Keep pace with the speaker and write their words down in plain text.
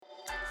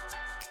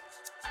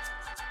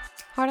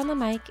Heart on the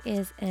Mic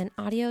is an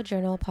audio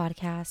journal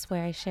podcast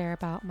where I share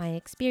about my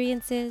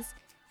experiences,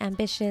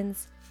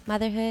 ambitions,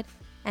 motherhood,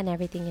 and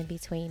everything in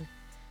between.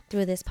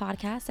 Through this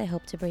podcast, I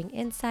hope to bring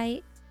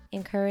insight,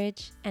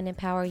 encourage, and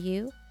empower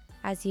you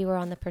as you are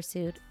on the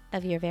pursuit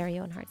of your very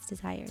own heart's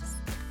desires.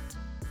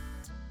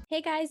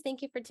 Hey guys,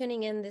 thank you for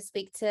tuning in this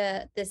week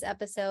to this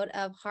episode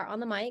of Heart on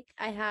the Mic.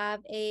 I have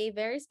a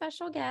very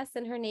special guest,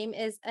 and her name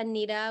is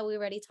Anita. We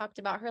already talked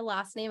about her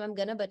last name. I'm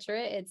going to butcher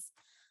it. It's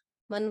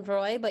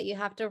Monroy, but you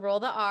have to roll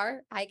the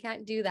R. I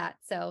can't do that.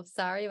 So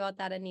sorry about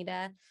that,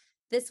 Anita.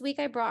 This week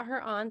I brought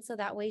her on so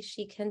that way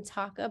she can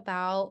talk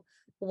about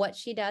what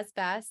she does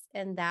best,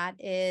 and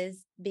that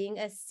is being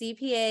a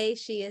CPA.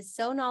 She is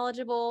so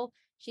knowledgeable.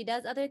 She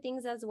does other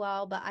things as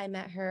well, but I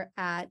met her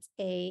at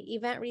a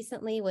event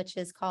recently, which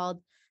is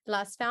called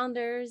Lost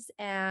Founders,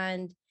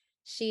 and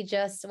she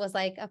just was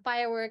like a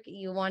firework.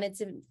 You wanted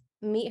to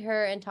meet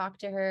her and talk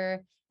to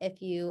her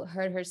if you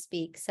heard her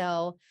speak.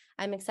 So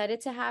I'm excited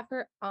to have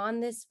her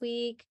on this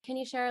week. Can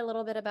you share a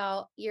little bit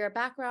about your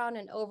background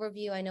and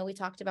overview? I know we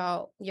talked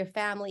about your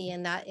family,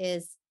 and that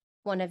is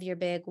one of your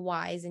big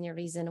whys and your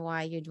reason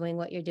why you're doing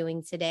what you're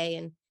doing today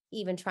and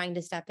even trying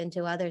to step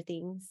into other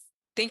things.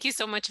 Thank you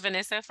so much,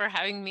 Vanessa, for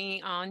having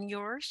me on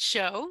your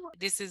show.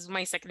 This is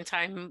my second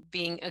time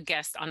being a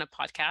guest on a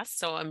podcast,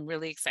 so I'm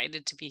really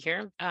excited to be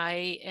here.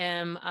 I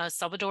am a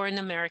Salvadoran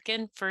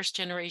American, first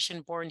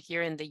generation born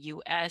here in the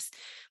US.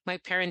 My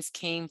parents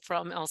came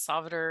from El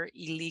Salvador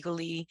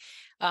illegally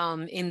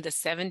in the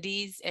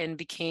 70s and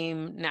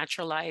became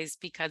naturalized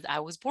because I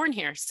was born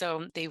here.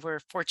 So they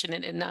were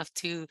fortunate enough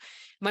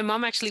my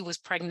mom actually was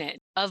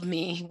pregnant of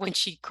me when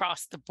she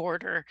crossed the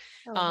border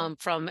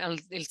from El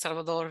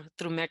Salvador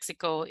through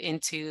Mexico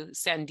into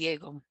San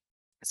Diego.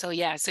 So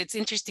yeah, so it's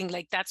interesting.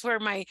 Like that's where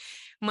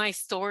my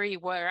story,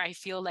 where I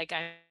feel like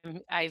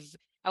I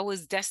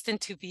was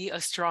destined to be a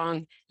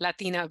strong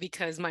Latina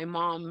because my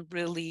mom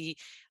really,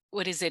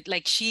 what is it?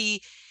 Like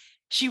she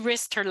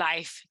risked her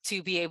life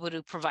to be able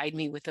to provide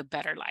me with a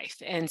better life.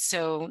 And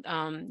so,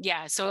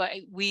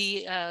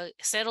 we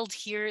settled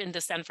here in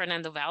the San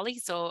Fernando Valley.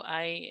 So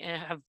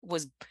I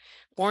was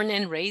born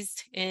and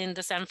raised in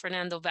the San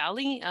Fernando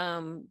Valley,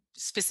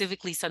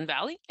 specifically Sun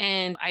Valley.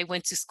 And I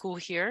went to school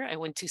here. I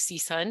went to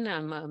CSUN.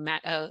 I'm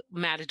a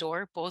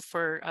Matador, both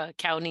for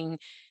accounting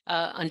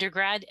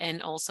undergrad,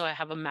 and also I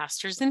have a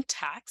master's in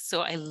tax.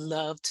 So I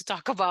love to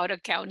talk about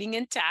accounting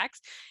and tax.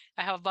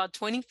 I have about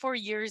 24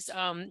 years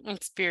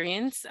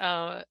experience,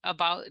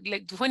 about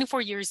like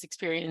 24 years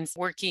experience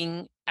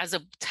working as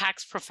a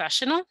tax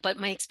professional, but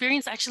my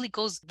experience actually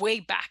goes way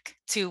back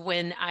to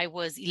when I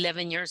was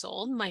 11 years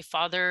old. My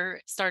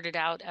father started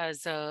out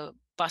as a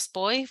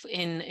busboy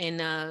in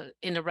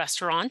a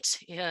restaurant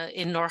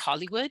in North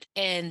Hollywood,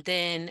 and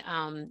then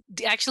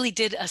actually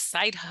did a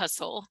side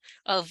hustle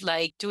of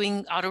like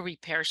doing auto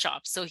repair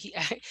shops. So he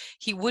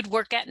he would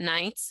work at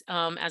nights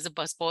as a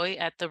busboy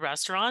at the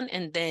restaurant,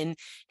 and then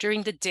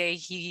during the day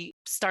he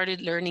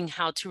started learning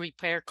how to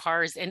repair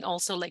cars and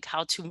also like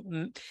how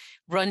to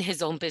run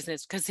his own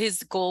business, because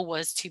his goal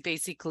was to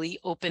basically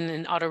open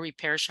an auto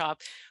repair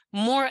shop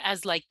more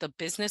as like the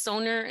business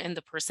owner and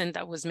the person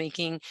that was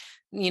making,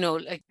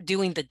 like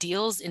doing the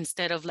deals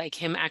instead of like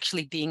him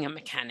actually being a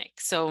mechanic.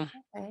 So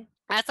Okay.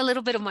 that's a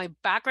little bit of my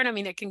background. I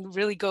mean, I can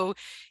really go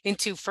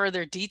into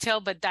further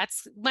detail, but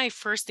that's my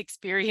first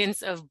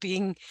experience of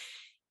being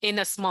in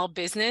a small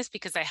business,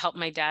 because I help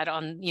my dad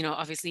on,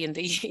 obviously in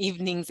the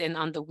evenings and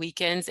on the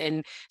weekends.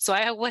 And so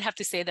I would have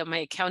to say that my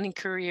accounting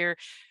career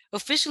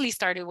officially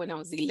started when I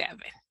was 11.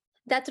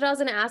 That's what I was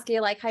going to ask you,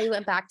 like how you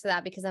went back to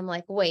that, because I'm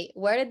like, wait,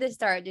 where did this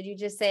start? Did you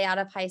just say out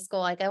of high school,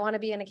 like I want to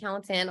be an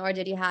accountant, or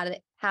did you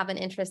have an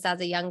interest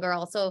as a young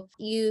girl? So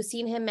you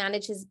seen him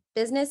manage his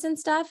business and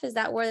stuff? Is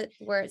that where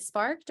it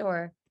sparked,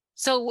 or?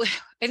 So,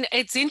 and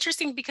it's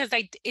interesting because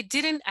I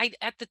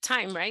at the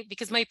time, right?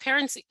 Because my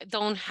parents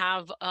don't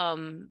have,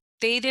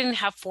 they didn't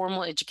have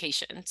formal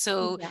education.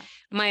 So Yeah.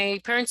 my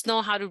parents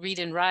know how to read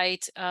and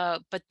write,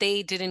 but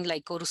they didn't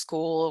like go to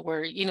school,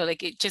 or,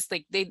 like it just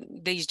like they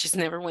just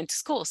never went to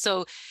school.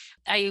 So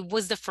I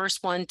was the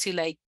first one to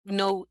like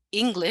know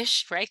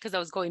English, right? Because I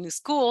was going to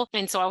school.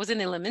 And so I was in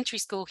elementary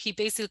school. He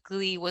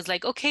basically was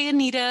like, okay,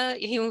 Anita,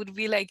 he would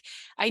be like,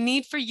 I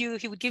need for you.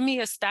 He would give me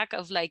a stack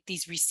of like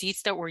these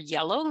receipts that were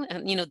yellow,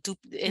 and,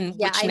 in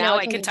Yeah, which I know now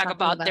which I one can you're talk talking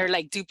about. They're about.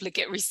 like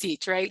duplicate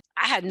receipts, right?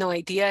 I had no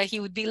idea. He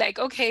would be like,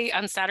 okay,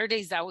 on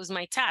Saturdays, that was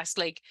my task.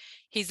 Like,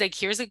 he's like,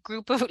 here's a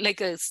group of like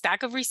a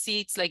stack of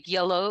receipts, like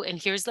yellow,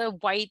 and here's a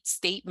white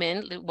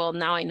statement. Well,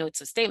 now I know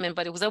it's a statement,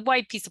 but it was a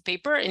white piece of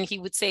paper. And he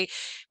would say,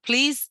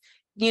 please,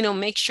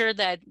 make sure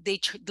that they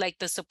like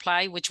the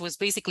supply, which was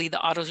basically the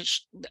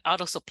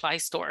auto supply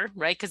store,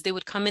 right? Because they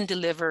would come and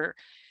deliver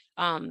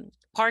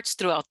parts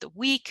throughout the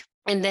week,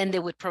 and then they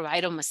would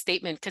provide him a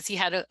statement because he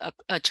had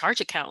a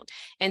charge account.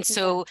 And Yeah.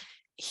 so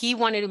he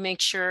wanted to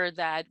make sure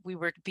that we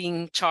were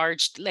being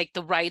charged like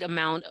the right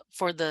amount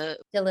for the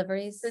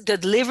Deliveries. the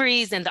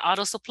deliveries and the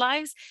auto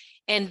supplies.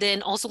 And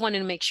then also wanted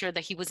to make sure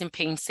that he wasn't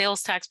paying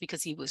sales tax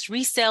because he was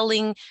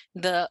reselling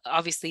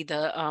obviously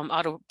the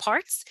auto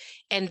parts.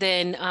 And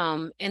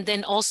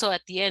then also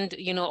at the end,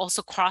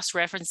 also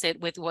cross-reference it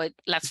with what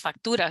las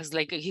facturas,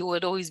 like he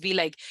would always be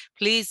like,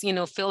 please,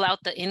 fill out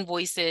the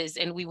invoices.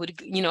 And we would,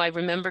 I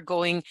remember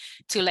going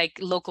to like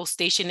local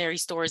stationery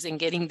stores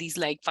and getting these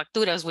like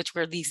facturas, which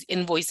were these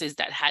invoices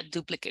that had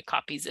duplicate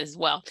copies as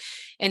well.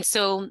 And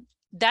so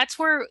that's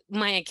where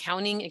my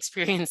accounting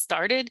experience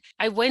started.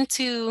 I went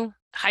to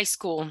high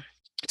school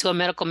to a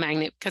medical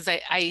magnet because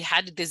I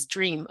had this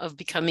dream of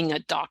becoming a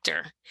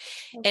doctor.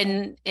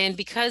 Okay. And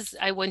because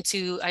I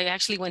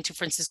actually went to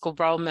Francisco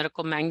Bravo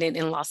Medical Magnet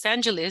in Los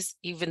Angeles,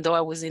 even though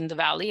I was in the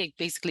Valley. I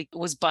basically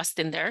was bused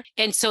in there.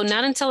 And so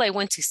not until I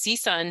went to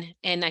CSUN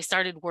and I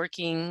started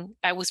working,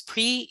 I was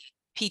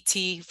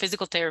PT,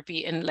 physical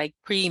therapy, and like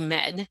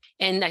pre-med.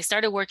 And I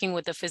started working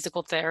with a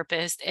physical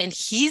therapist, and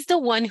he's the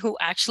one who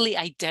actually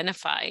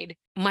identified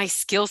my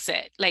skill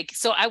set. Like,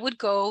 so I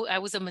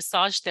was a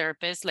massage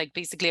therapist, like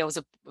basically I was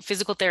a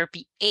physical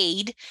therapy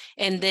aide.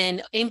 And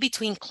then in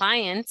between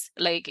clients,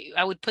 like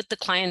I would put the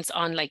clients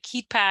on like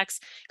heat packs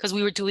because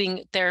we were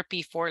doing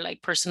therapy for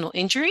like personal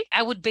injury.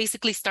 I would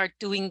basically start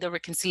doing the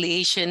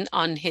reconciliation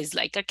on his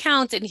like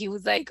account. And he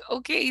was like,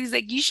 okay, he's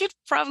like, you should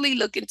probably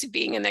look into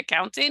being an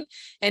accountant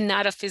and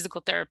not a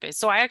physical therapist.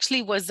 So I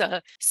actually was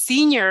a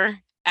senior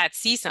at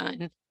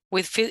CSUN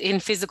in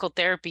physical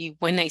therapy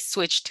when I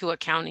switched to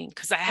accounting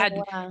because I had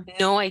Oh, wow.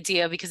 no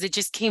idea because it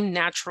just came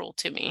natural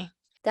to me.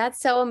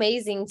 That's so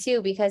amazing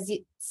too, because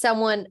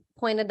someone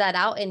pointed that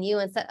out in you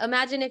and said,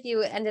 imagine if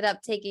you ended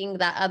up taking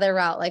that other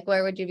route, like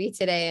where would you be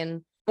today?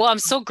 And Well, I'm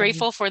so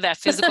grateful for that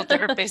physical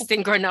therapist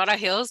in Granada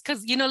Hills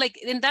because, like,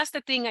 and that's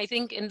the thing I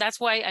think, and that's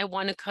why I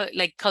want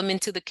to come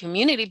into the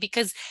community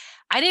because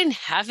I didn't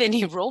have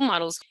any role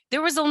models.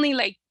 There was only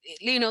like,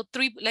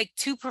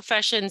 two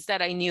professions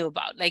that I knew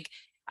about, like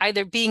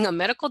either being a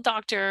medical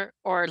doctor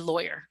or a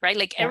lawyer, right?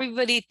 Like yeah,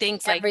 everybody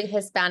thinks like, every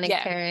Hispanic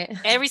yeah, parent.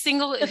 every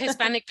single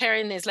Hispanic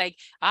parent is like,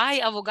 ay,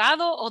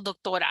 abogado o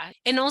doctora.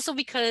 And also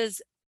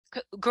because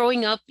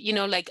growing up,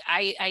 like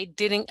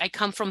I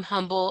come from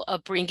humble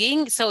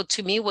upbringing. So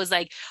to me it was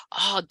like,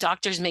 oh,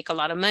 doctors make a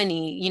lot of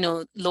money,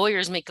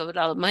 lawyers make a lot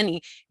of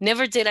money.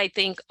 Never did I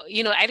think,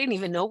 I didn't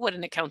even know what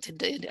an accountant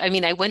did. I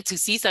mean, I went to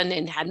CSUN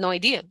and had no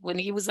idea. When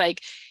he was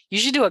like, you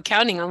should do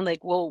accounting, I'm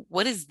like, well,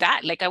 what is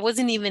that? Like I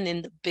wasn't even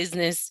in the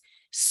business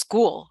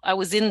school. I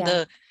was in Yeah.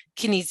 the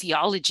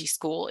kinesiology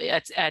school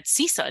at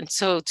CSUN.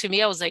 So to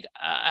me, I was like,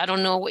 I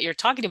don't know what you're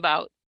talking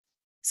about.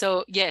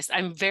 So yes,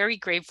 I'm very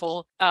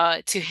grateful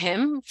to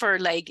him for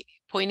like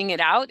pointing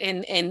it out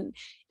and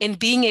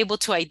being able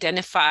to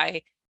identify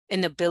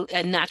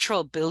a natural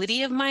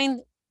ability of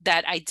mine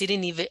that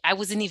I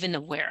wasn't even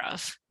aware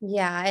of.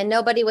 Yeah. And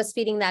nobody was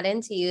feeding that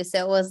into you. So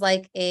it was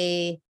like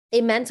a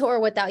mentor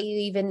without you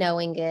even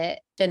knowing it.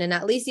 And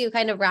at least you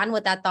kind of ran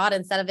with that thought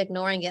instead of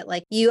ignoring it.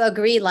 Like you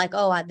agreed, like,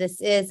 oh,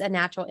 this is a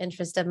natural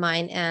interest of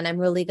mine and I'm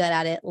really good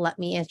at it. Let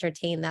me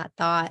entertain that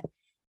thought.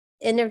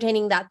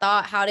 Entertaining that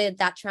thought, how did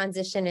that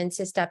transition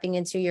into stepping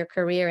into your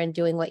career and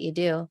doing what you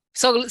do?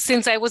 So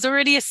since I was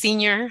already a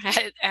senior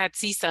at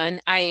CSUN,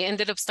 I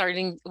ended up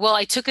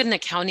I took an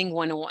accounting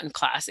 101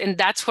 class. And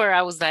that's where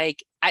I was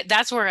like,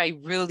 that's where I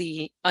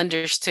really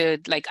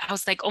understood. Like, I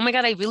was like, oh my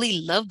God, I really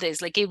love this.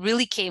 Like, it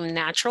really came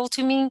natural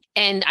to me.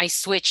 And I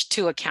switched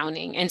to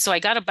accounting. And so I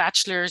got a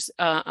bachelor's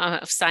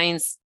of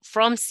science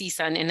from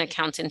CSUN in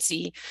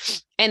accountancy.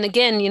 And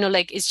again,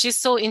 like, it's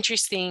just so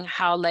interesting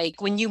how,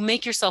 like, when you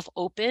make yourself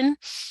open,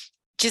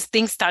 just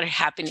things started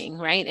happening,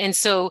 right? And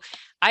so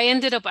I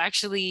ended up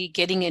actually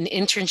getting an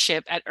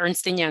internship at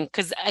Ernst & Young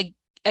because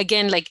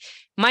again, like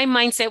my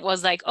mindset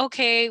was like,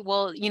 okay,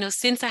 well,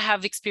 since I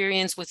have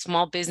experience with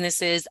small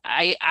businesses,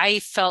 I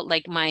felt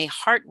like my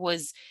heart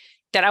was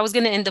that I was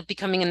going to end up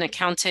becoming an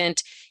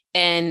accountant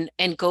and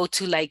go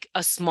to like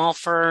a small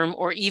firm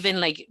or even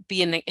like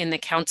be an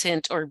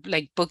accountant or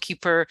like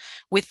bookkeeper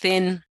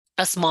within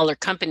a smaller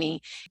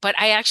company. But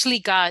I actually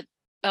got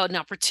an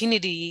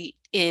opportunity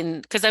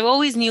because I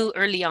always knew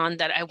early on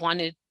that I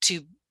wanted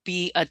to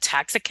be a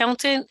tax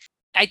accountant.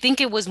 I think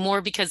it was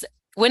more because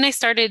when I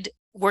started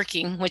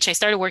working, which I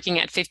started working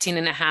at 15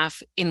 and a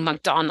half in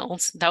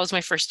McDonald's, that was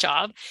my first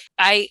job.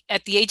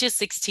 At the age of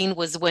 16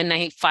 was when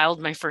I filed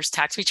my first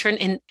tax return,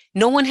 and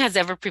no one has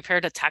ever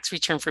prepared a tax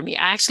return for me.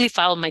 I actually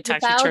filed my You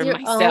tax filed return your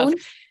myself. own?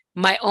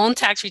 My own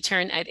tax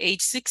return at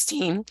age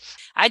 16.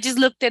 I just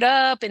looked it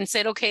up and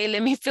said, okay,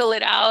 let me fill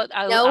it out.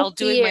 No I'll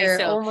do it fear.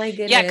 myself. Oh my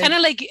Yeah, goodness. kind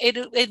of like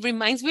it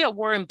reminds me of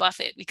Warren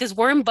Buffett because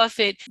Warren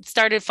Buffett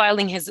started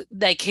filing his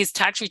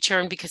tax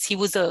return because he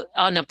was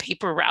on a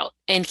paper route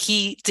and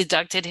he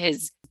deducted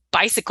his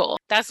bicycle.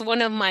 That's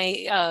one of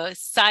my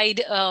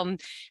side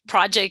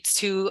projects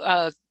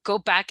to go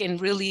back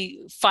and really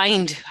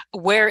find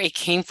where it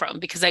came from,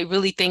 because I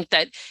really think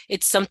that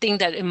it's something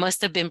that it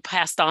must have been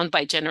passed on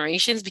by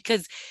generations,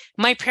 because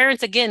my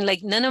parents, again,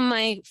 like none of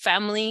my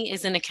family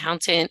is an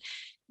accountant.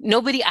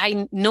 Nobody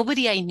I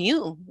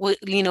knew would,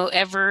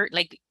 ever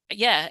like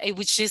yeah, it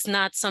was just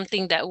not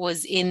something that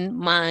was in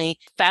my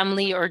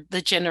family or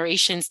the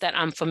generations that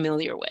I'm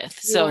familiar with.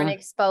 You weren't So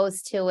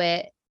exposed to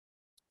it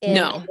in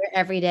no. your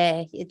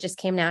everyday. It just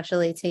came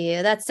naturally to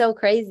you. That's so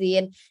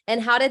crazy.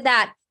 And how did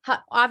that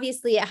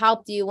obviously it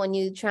helped you when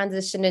you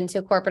transitioned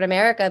into corporate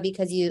America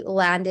because you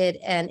landed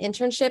an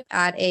internship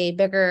at a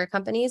bigger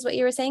company, is what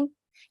you were saying?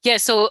 Yeah,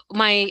 so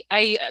I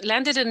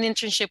landed an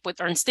internship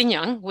with Ernst&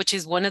 Young, which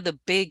is one of the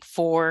big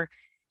four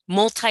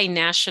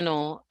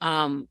multinational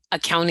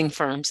accounting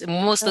firms, and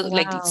most Oh, of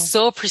like wow.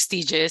 so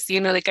prestigious.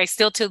 Like I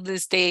still to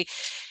this day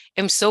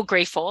am so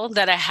grateful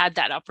that I had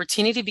that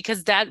opportunity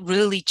because that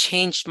really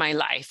changed my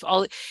life.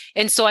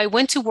 And so I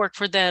went to work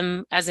for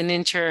them as an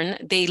intern.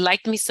 They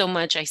liked me so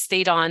much. I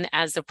stayed on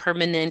as a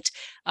permanent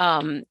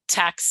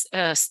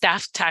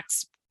staff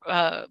tax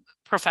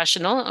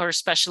professional or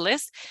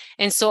specialist.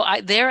 And so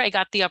I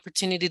got the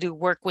opportunity to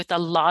work with a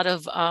lot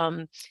of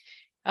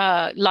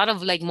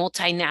like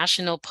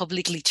multinational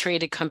publicly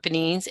traded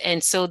companies.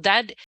 And so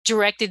that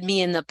directed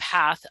me in the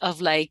path of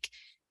like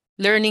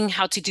learning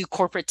how to do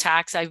corporate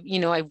tax. I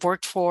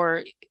worked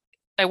for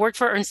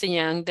Ernst&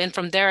 Young. Then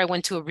from there, I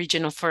went to a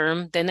regional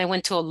firm. Then I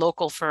went to a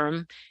local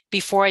firm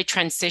before I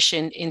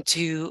transitioned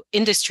into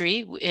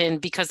industry.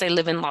 And because I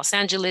live in Los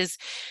Angeles,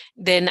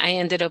 then I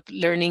ended up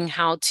learning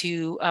how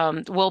to,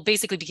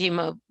 basically became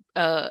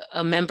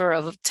a member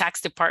of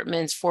tax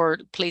departments for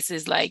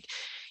places like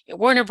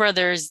Warner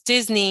Brothers,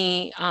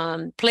 Disney,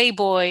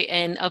 Playboy,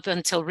 and up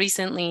until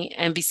recently,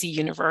 NBC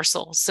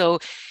Universal. So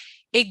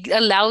it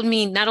allowed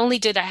me, not only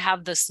did I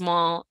have the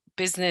small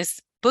business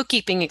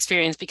bookkeeping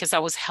experience because I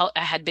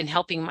had been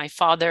helping my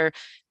father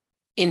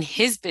in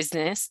his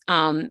business.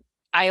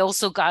 I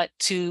also got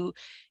to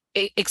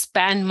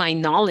expand my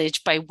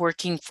knowledge by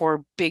working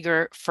for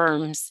bigger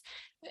firms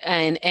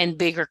and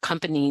bigger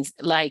companies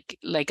like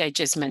I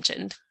just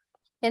mentioned.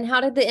 And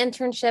how did the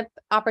internship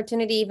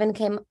opportunity even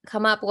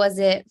come up? Was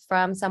it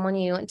from someone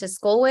you went to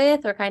school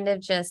with or kind of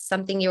just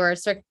something you were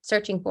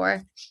searching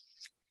for?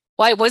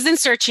 Well, I wasn't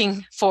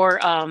searching for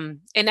and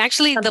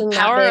actually the Something that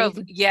power of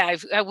big?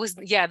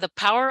 the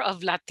power of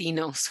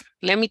Latinos.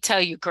 Let me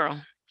tell you,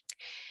 girl.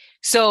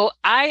 So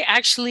I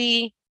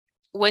actually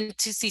went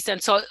to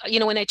CSUN. So,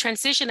 when I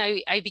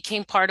transitioned, I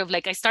became part of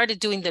like, I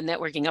started doing the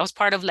networking. I was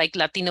part of like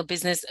Latino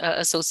Business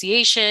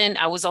Association.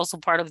 I was also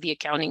part of the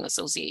Accounting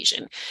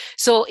Association.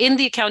 So in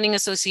the Accounting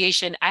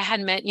Association, I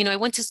had met, I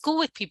went to school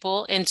with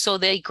people. And so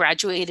they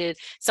graduated.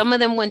 Some of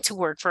them went to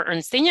work for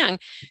Ernst& Young.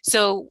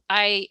 So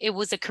it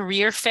was a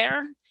career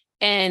fair.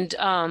 And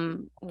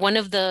one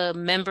of the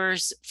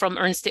members from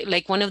Ernst,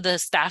 like one of the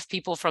staff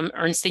people from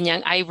Ernst&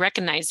 Young, I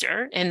recognized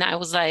her and I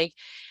was like,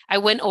 I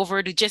went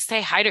over to just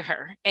say hi to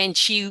her. And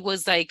she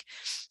was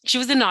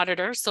an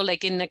auditor. So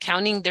like in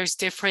accounting, there's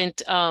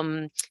different,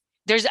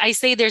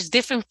 there's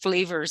different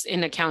flavors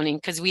in accounting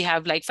because we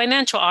have like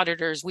financial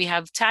auditors, we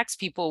have tax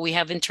people, we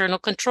have internal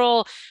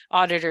control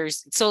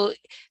auditors. So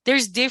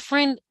there's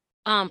different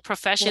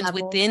professions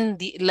Levels. within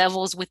the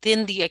levels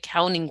within the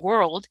accounting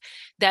world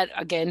that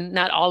again,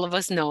 not all of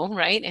us know,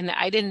 right? And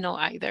I didn't know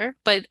either.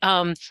 But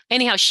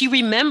anyhow, she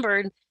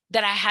remembered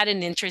that I had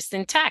an interest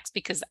in tax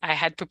because I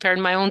had prepared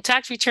my own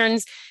tax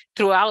returns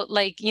throughout,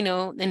 like,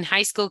 in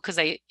high school, because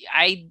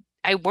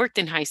I worked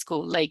in high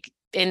school, like,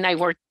 and I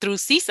worked through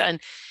CSUN.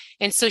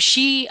 And so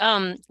she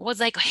was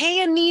like,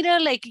 "Hey, Anita,"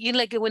 like,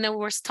 like when I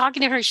was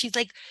talking to her, she's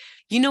like,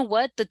 "You know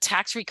what? The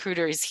tax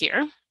recruiter is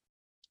here,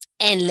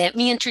 and let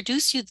me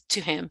introduce you to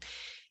him.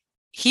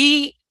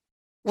 He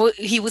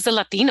he was a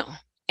Latino."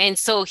 And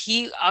so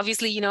he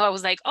obviously, I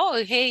was like,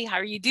 "Oh, hey, how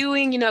are you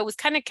doing?" It was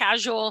kind of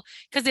casual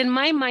because in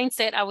my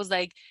mindset, I was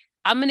like,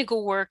 I'm going to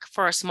go work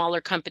for a smaller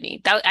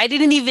company. That I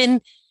didn't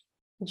even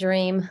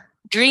Dream.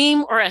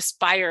 dream or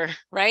aspire,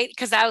 right?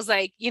 Because I was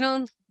like,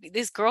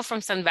 this girl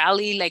from Sun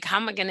Valley, like, how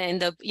am I going to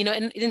end up,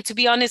 and to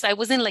be honest, I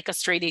wasn't like a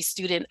straight A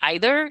student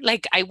either.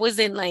 Like, I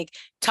wasn't like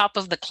top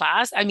of the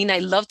class. I mean, I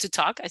love to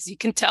talk, as you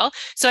can tell.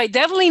 So I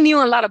definitely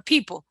knew a lot of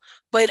people,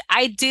 but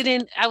I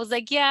was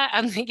like, yeah,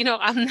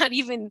 I'm not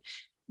even,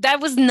 that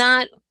was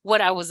not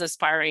what I was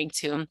aspiring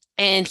to.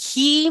 And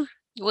he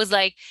was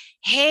like,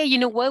 "Hey, you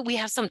know what? We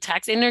have some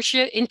tax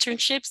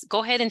internships.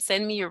 Go ahead and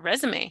send me your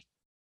resume."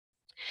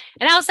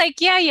 And I was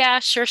like, "Yeah, yeah,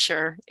 sure,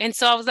 sure." And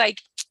so I was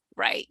like,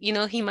 right,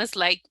 he must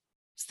like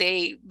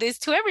say this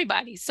to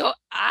everybody. So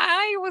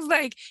I was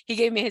like, he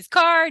gave me his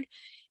card.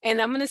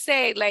 And I'm going to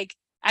say, like,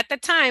 at the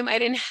time, I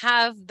didn't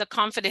have the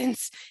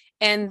confidence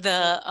and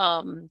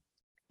the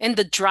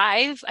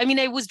drive. I mean,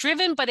 I was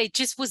driven, but it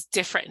just was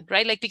different,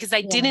 right? Like, because I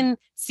Yeah. didn't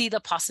see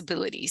the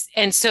possibilities.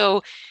 And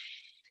so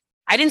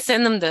I didn't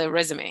send them the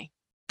resume,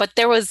 but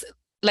there was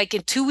like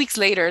in 2 weeks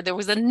later, there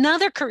was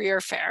another career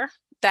fair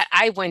that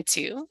I went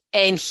to,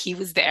 and he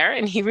was there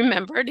and he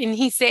remembered and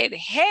he said,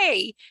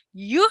 "Hey,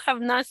 you have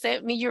not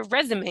sent me your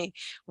resume.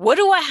 What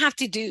do I have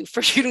to do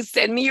for you to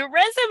send me your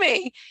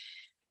resume?"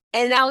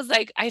 And I was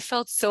like, I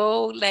felt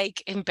so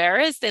like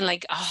embarrassed and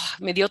like, oh,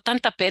 me dio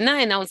tanta pena.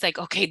 And I was like,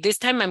 okay, this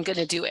time I'm going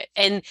to do it.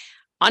 And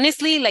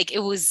honestly, like it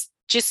was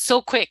just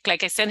so quick.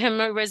 Like I sent him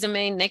my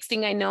resume. Next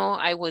thing I know,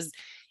 I was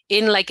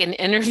in like an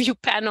interview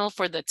panel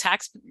for the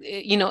tax,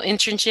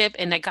 internship,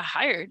 and I got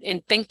hired.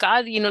 And thank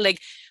God, like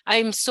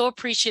I'm so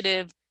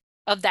appreciative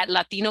of that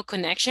Latino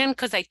connection,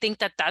 because I think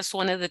that that's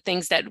one of the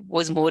things that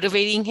was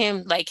motivating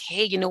him. Like,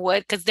 hey, you know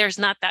what? Because there's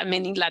not that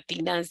many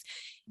Latinas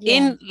Yeah.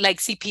 in like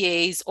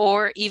CPAs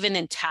or even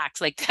in tax.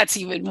 Like that's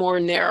even more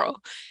narrow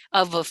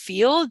of a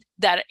field,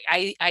 that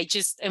I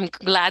just am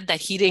glad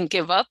that he didn't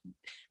give up,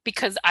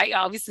 because I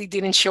obviously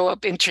didn't show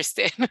up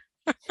interested.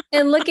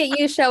 And look at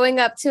you showing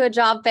up to a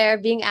job fair,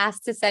 being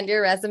asked to send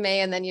your resume,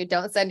 and then you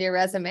don't send your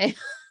resume.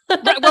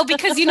 Right. Well,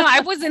 because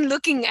I wasn't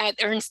looking at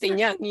Ernst and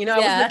Young, I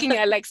was Yeah. looking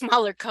at like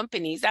smaller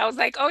companies. I was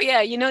like, oh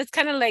yeah, it's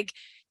kind of like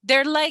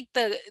they're like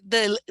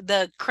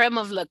the creme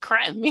of la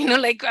creme,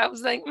 like I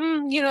was like,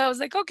 I was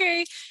like,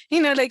 okay,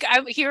 like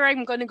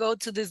I'm gonna go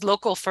to this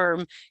local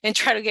firm and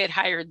try to get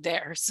hired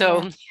there. Yeah.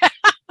 So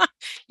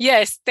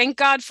yes, thank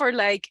God for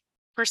like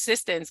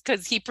persistence,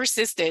 because he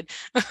persisted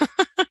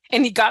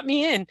and he got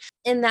me in.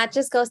 And that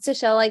just goes to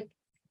show like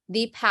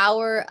the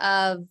power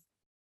of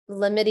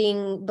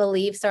limiting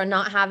beliefs or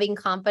not having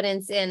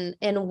confidence in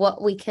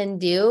what we can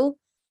do,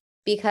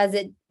 because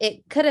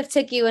it could have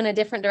took you in a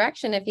different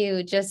direction if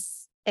you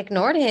just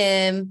ignored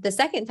him the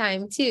second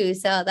time too.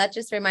 So that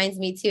just reminds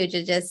me too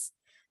to just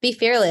be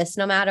fearless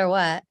no matter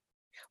what.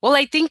 Well,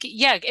 I think,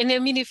 yeah. And I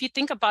mean, if you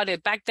think about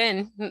it back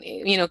then,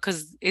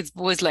 because it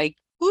was like,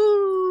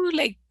 ooh,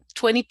 like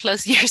 20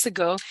 plus years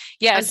ago.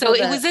 Yeah. So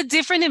Until it was the a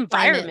different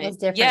climate environment. was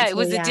different Yeah. It too.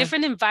 was a Yeah.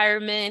 different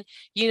environment.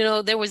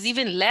 There was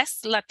even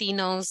less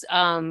Latinos,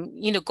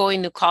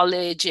 going to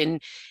college,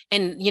 and,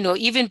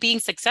 even being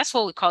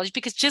successful with college,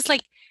 because just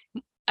like,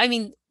 I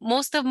mean,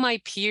 most of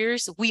my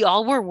peers, we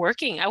all were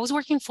working. I was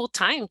working full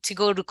time to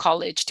go to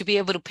college to be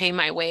able to pay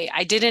my way.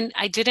 I didn't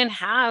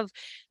have,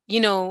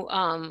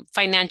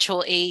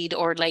 financial aid,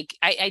 or like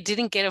I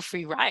didn't get a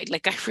free ride.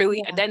 Like I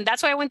really, Yeah. then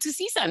that's why I went to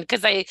CSUN,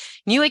 because I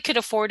knew I could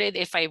afford it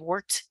if I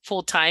worked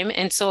full time.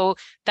 And so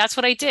that's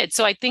what I did.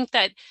 So I think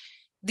that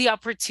the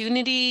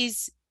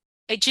opportunities,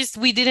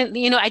 we didn't,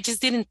 I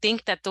just didn't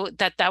think that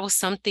that was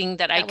something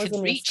that I That was could in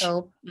your reach.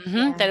 scope.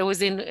 Yeah. That it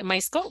was in my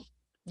scope.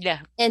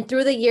 Yeah. And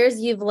through the years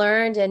you've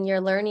learned and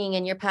you're learning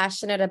and you're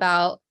passionate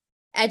about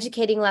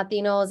educating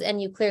Latinos,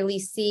 and you clearly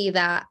see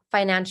that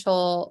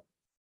financial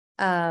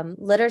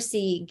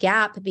literacy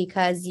gap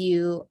because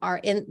you are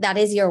in, that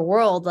is your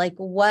world. Like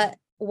what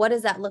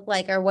does that look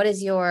like, or what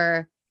is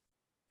your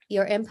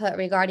input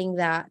regarding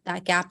that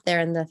gap there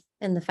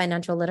in the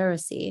financial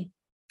literacy?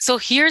 So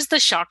here's the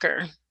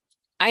shocker.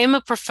 I am a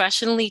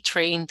professionally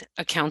trained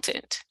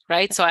accountant,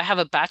 right? So I have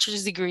a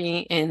bachelor's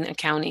degree in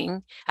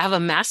accounting, I have a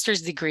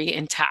master's degree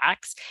in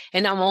tax,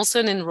 and I'm also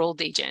an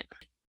enrolled agent.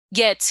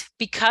 Yet,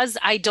 because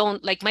I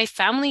don't, like, my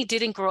family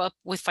didn't grow up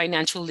with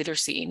financial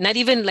literacy. Not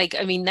even like,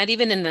 I mean, not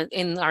even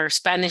in our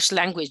Spanish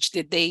language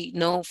did they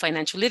know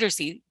financial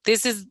literacy.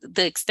 This is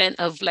the extent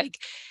of like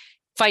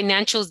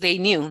financials they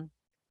knew.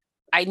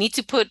 I need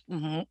to put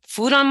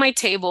food on my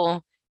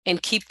table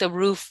and keep the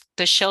roof,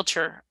 the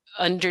shelter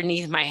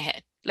underneath my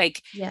head.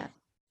 Like Yeah.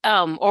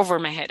 over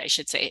my head, I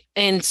should say.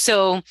 And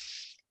so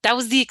that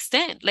was the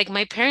extent. Like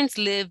my parents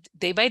lived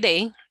day by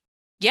day.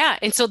 Yeah.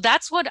 And so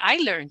that's what I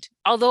learned.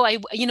 Although I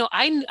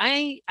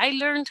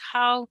learned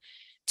how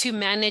to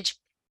manage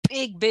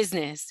big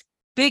business,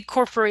 big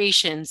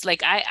corporations.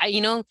 Like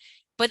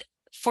but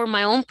for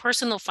my own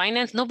personal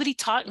finance, nobody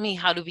taught me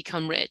how to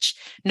become rich.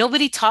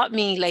 Nobody taught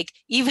me, like,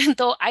 even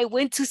though I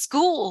went to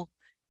school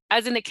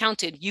as an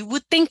accountant, you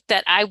would think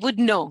that I would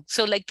know.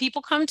 So like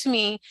people come to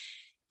me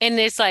and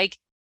it's like,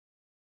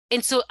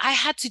 and so I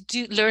had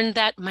to learn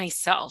that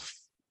myself,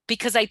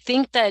 because I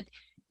think that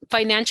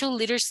financial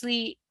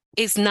literacy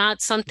is not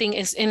something,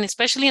 and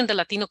especially in the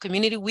Latino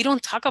community, we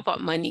don't talk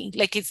about money.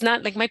 Like it's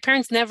not like my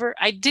parents never,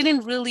 I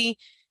didn't really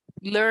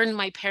learn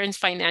my parents'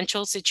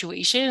 financial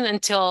situation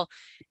until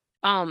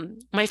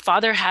my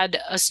father had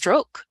a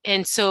stroke.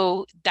 And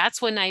so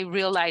that's when I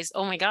realized,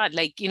 oh my God,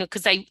 like,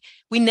 because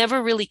we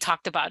never really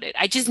talked about it.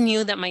 I just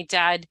knew that my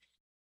dad,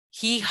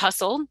 he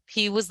hustled.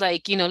 He was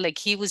like, like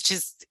he was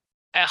just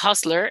a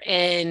hustler,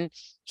 and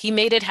he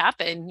made it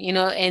happen,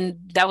 and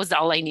that was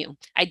all I knew.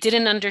 I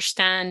didn't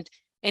understand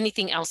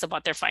anything else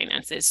about their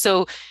finances.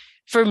 So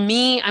for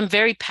me, I'm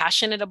very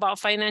passionate about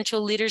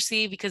financial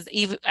literacy, because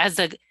even as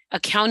a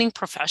accounting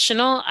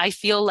professional, I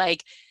feel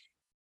like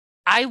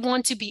I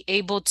want to be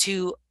able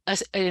to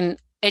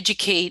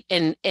educate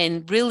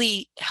and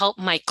really help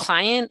my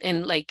client,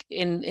 and like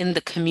in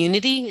the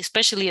community,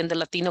 especially in the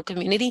Latino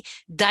community,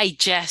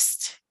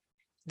 digest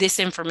this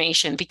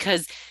information,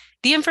 because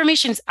the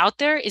information's out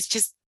there. It's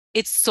just,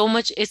 it's so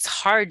much, it's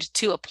hard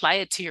to apply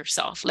it to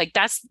yourself. Like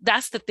that's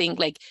the thing.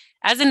 Like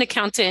as an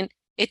accountant,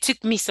 it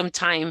took me some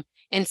time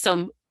and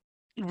some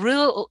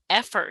real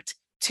effort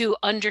to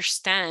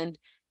understand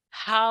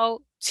how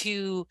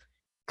to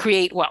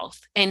create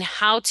wealth and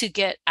how to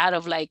get out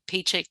of like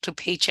paycheck to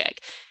paycheck,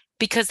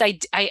 because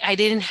I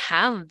didn't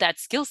have that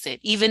skill set.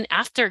 Even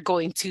after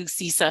going to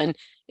CSUN,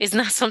 is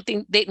not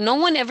something that, no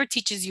one ever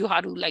teaches you how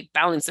to like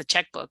balance a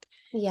checkbook,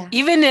 Yeah.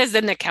 even as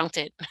an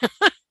accountant,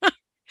 at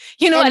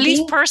And least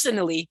being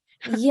personally.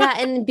 Yeah,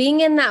 and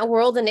being in that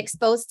world and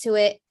exposed to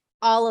it,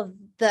 all of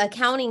the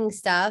accounting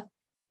stuff,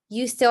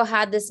 you still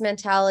had this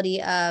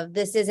mentality of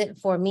this isn't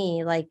for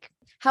me. Like,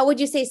 how would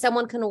you say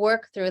someone can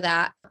work through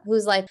that?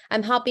 Who's like,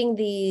 I'm helping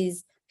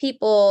these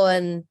people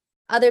and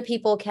other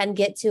people can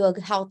get to a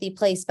healthy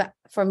place. But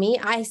for me,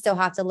 I still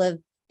have to live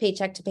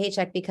paycheck to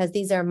paycheck because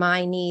these are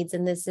my needs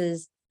and this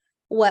is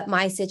what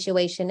my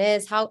situation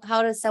is. How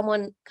does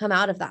someone come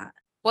out of that?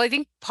 Well, I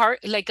think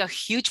like a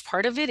huge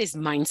part of it is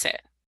mindset.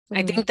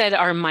 I Mm, think that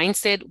our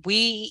mindset,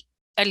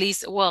 at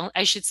least, well,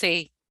 I should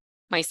say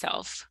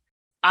myself,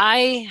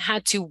 I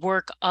had to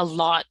work a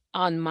lot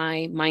on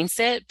my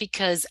mindset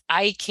because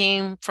I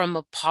came from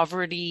a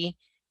poverty,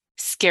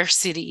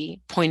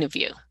 scarcity point of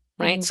view,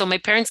 right? mhm. So my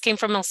parents came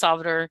from El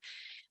Salvador.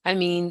 I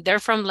mean, they're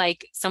from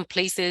like some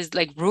places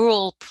like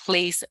rural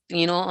place,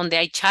 on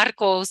the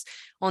Charcos,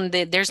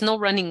 there's no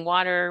running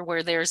water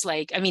where there's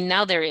like, I mean,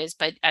 now there is,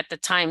 but at the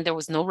time there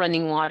was no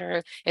running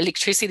water.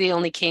 Electricity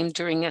only came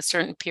during a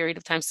certain period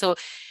of time. So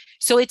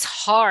it's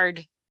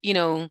hard,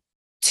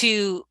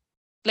 to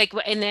like,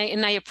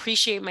 and I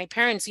appreciate my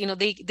parents,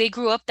 they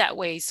grew up that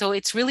way. So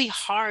it's really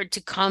hard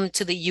to come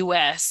to the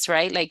US,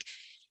 right? Like,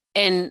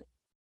 and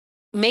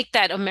make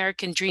that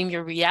American dream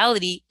your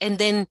reality and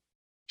then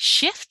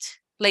shift.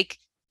 Like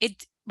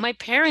my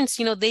parents,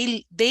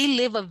 they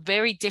live a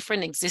very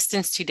different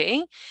existence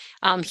today,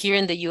 here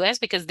in the US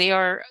because they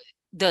are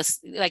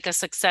like a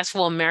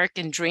successful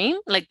American dream.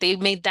 Like they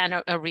made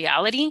that a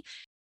reality,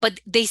 but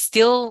they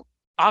still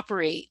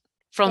operate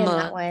from In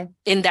that way.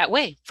 in that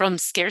way, from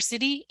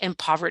scarcity and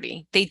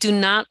poverty. They do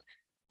not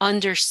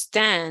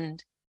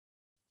understand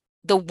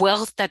the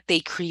wealth that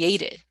they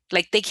created.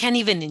 Like they can't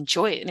even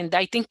enjoy it. And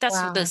I think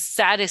that's the Wow.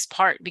 saddest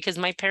part because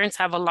my parents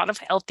have a lot of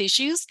health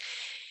issues.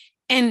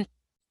 And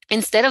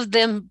instead of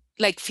them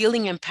like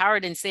feeling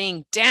empowered and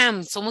saying,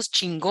 damn, somos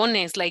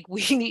chingones, like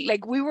we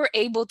like we were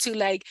able to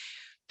like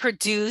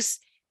produce,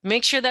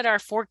 make sure that our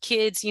four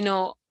kids,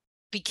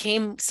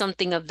 became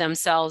something of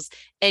themselves.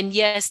 And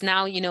yes,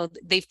 now,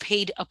 they've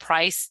paid a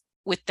price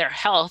with their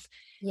health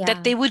that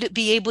Yeah. they would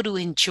be able to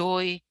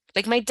enjoy.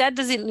 Like my dad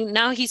doesn't,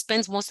 now he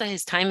spends most of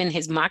his time in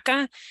his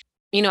maca,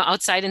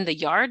 outside in the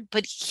yard,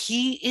 but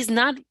he is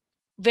not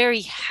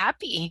very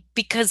happy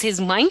because his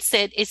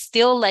mindset is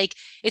still like,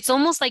 it's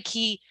almost like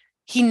he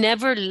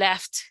never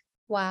left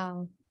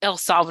Wow. El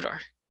Salvador.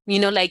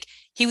 Like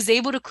he was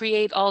able to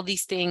create all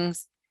these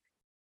things,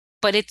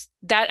 but it's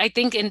that I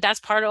think, and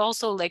that's part of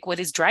also like what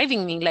is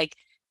driving me. Like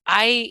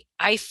I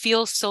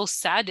feel so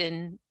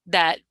saddened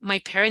that my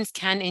parents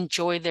can't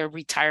enjoy their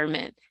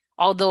retirement,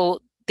 although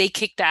they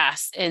kicked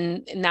ass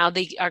and now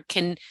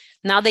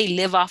now they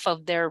live off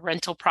of their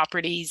rental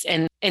properties,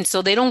 and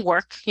so they don't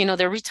work,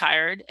 they're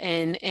retired,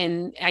 and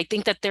I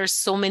think that there's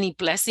so many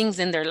blessings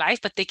in their life,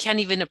 but they can't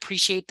even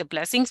appreciate the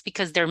blessings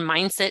because their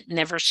mindset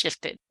never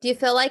shifted. Do you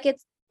feel like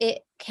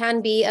it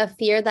can be a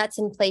fear that's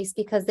in place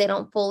because they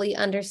don't fully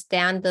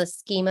understand the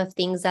scheme of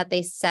things that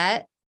they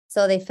set?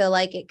 So they feel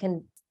like it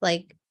can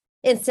like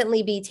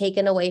instantly be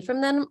taken away from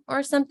them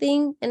or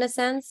something in a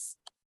sense?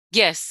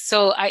 Yes,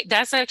 so I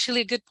that's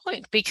actually a good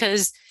point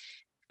because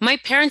my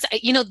parents,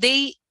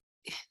 they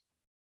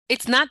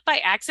it's not by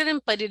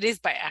accident, but it is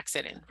by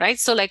accident, right?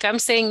 So, like I'm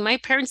saying, my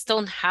parents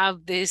don't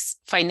have this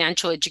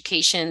financial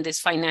education, this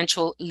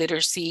financial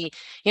literacy.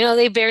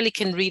 They barely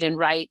can read and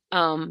write.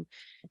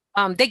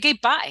 They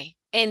get by.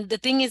 And the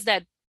thing is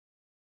that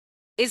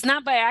it's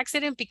not by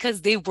accident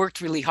because they worked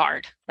really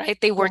hard, right?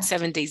 They worked Yeah.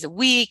 7 days a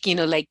week,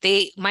 like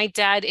my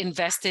dad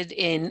invested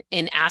in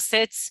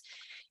assets,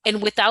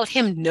 and without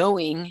him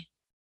knowing,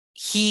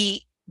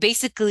 he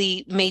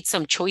basically made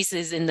some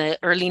choices in the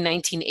early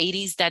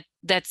 1980s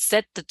that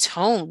set the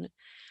tone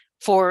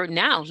for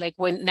now. Like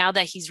now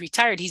that he's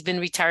retired, he's been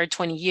retired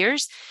 20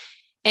 years.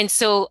 And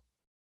so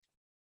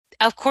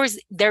of course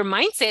their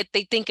mindset,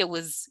 they think it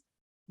was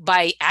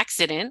by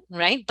accident,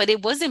 right? But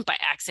it wasn't by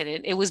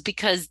accident. It was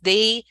because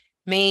they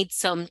made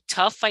some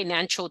tough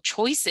financial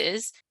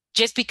choices,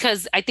 just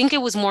because I think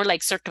it was more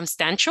like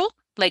circumstantial,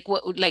 like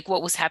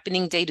what was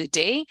happening day to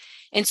day.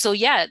 And so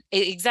yeah,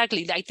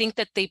 exactly. I think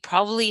that they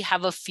probably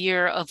have a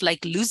fear of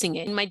like losing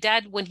it. And my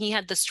dad, when he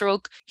had the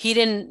stroke,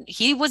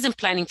 he wasn't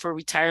planning for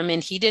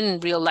retirement. He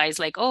didn't realize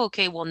like, oh,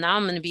 okay, well now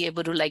I'm going to be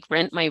able to like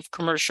rent my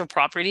commercial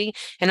property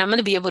and I'm going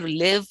to be able to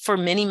live for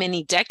many,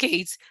 many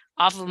decades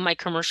off of my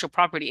commercial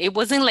property. It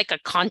wasn't like a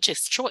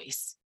conscious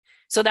choice.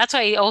 So that's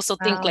why I also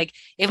think Wow. like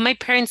if my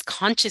parents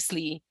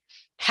consciously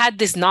had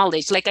this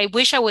knowledge, like I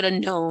wish I would have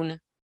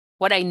known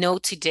what I know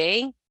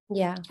today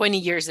Yeah. 20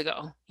 years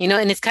ago,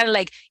 and it's kind of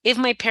like if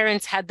my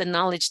parents had the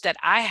knowledge that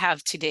I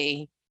have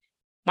today,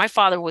 my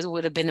father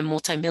would have been a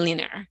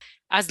multimillionaire.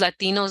 As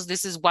Latinos,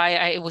 this is why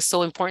it was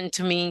so important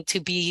to me to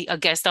be a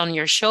guest on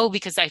your show,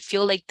 because I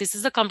feel like this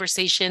is a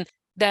conversation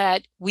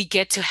that we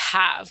get to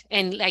have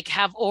and like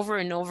have over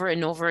and over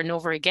and over and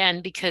over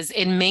again, because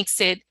it makes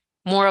it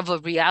more of a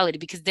reality,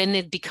 because then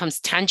it becomes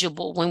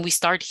tangible when we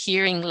start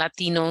hearing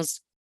Latinos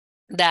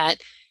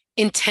that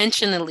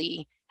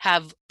intentionally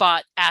have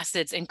bought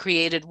assets and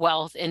created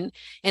wealth. And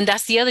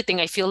that's the other thing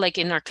I feel like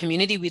in our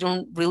community we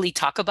don't really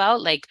talk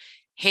about, like,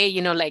 hey,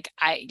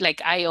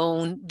 I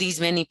own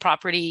these many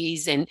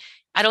properties. And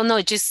I don't know,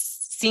 it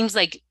just seems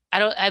like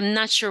I'm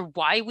not sure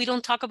why we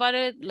don't talk about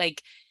it.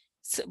 Like,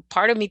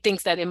 part of me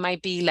thinks that it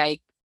might be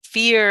like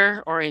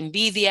fear or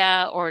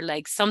envidia or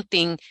like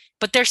something,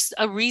 but there's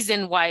a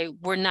reason why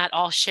we're not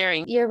all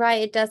sharing. You're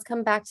right. It does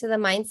come back to the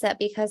mindset,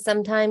 because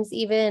sometimes,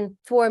 even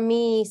for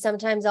me,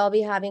 sometimes I'll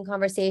be having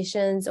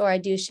conversations or I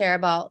do share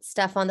about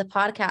stuff on the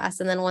podcast.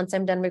 And then once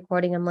I'm done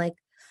recording, I'm like,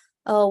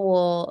 oh,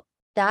 well,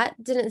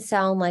 that didn't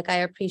sound like I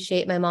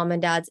appreciate my mom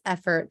and dad's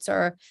efforts,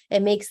 or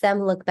it makes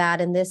them look bad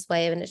in this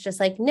way. And it's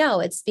just like, no,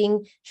 it's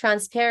being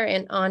transparent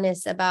and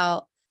honest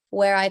about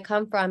where I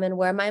come from and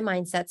where my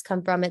mindsets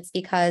come from. It's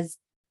because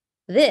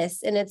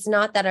this, and it's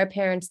not that our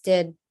parents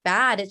did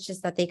bad, it's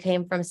just that they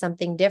came from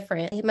something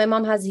different. My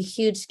mom has a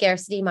huge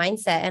scarcity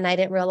mindset, and I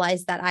didn't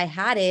realize that I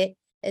had it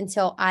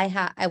until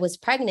I was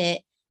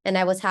pregnant, and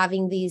I was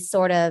having these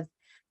sort of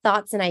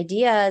thoughts and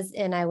ideas,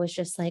 and I was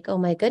just like, oh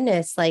my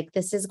goodness, like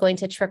this is going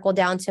to trickle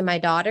down to my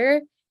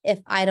daughter if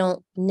I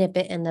don't nip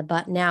it in the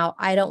butt now.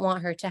 I don't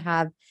want her to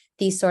have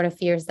these sort of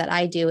fears that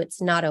I do.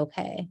 It's not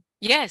okay.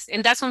 Yes,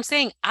 and that's what I'm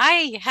saying.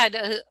 I had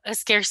a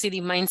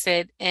scarcity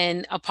mindset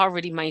and a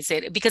poverty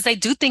mindset because I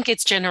do think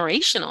it's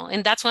generational.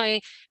 And that's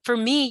why, for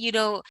me,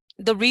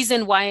 the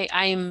reason why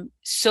I'm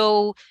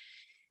so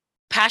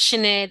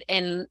passionate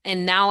and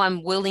now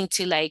I'm willing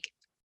to like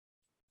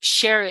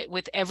share it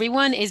with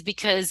everyone is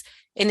because,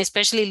 and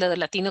especially the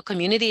Latino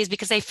community, is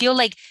because I feel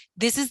like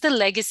this is the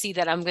legacy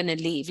that I'm going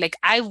to leave. Like,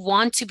 I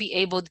want to be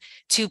able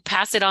to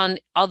pass it on,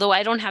 although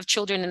I don't have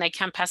children and I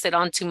can't pass it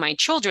on to my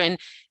children.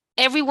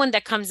 Everyone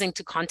that comes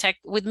into contact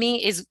with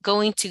me is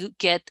going to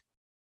get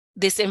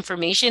this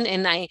information,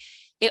 and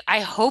I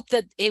hope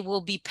that it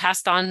will be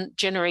passed on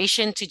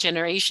generation to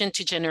generation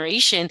to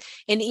generation,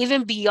 and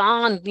even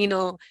beyond,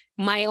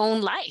 my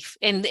own life.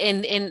 And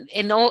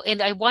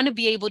I want to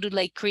be able to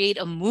like create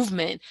a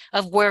movement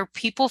of where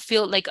people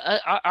feel like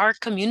our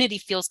community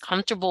feels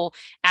comfortable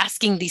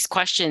asking these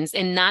questions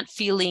and not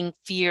feeling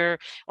fear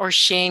or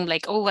shame,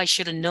 like, oh, I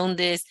should have known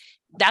this.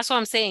 That's what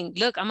I'm saying.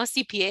 Look, I'm a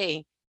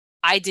CPA.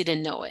 I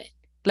didn't know it.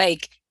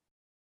 Like,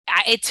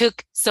 it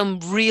took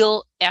some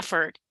real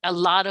effort, a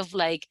lot of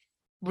like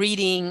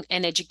reading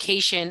and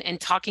education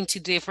and talking to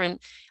different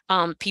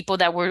people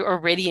that were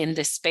already in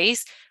this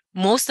space.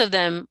 Most of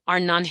them are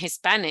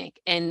non-Hispanic,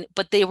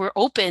 but they were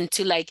open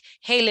to like,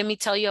 hey, let me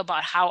tell you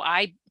about how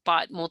I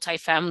bought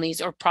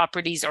multifamilies or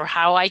properties or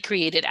how I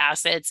created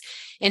assets.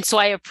 And so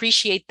I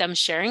appreciate them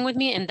sharing with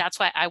me. And that's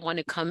why I want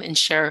to come and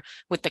share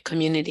with the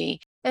community.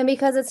 And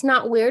because it's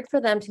not weird for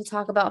them to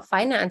talk about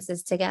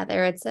finances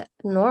together, it's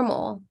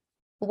normal.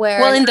 Where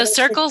Well, in in the other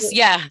circles,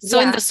 yeah. So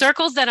in yeah, the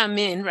circles that I'm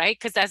in, right?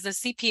 Because as a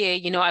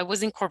CPA, I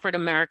was in corporate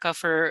America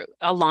for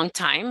a long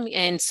time.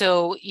 And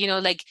so,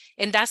 like,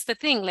 and that's the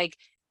thing, like,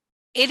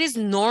 it is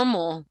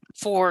normal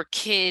for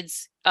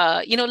kids,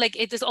 like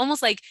it is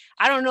almost like,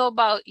 I don't know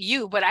about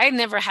you, but I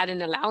never had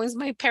an allowance.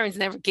 My parents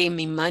never gave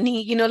me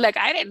money, like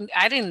I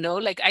didn't know,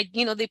 like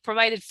they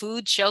provided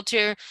food,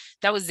 shelter.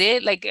 That was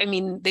it. Like, I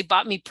mean, they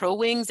bought me Pro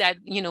Wings at,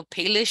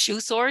 Payless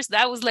Shoe Source.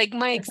 That was like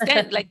my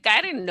extent. Like,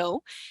 I didn't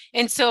know.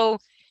 And so,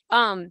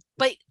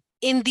 but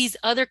in these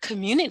other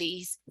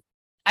communities,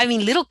 I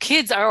mean, little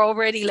kids are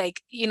already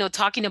like,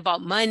 talking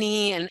about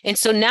money. And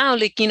so now,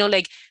 like,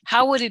 like,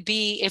 how would it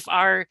be if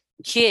our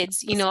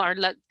kids, our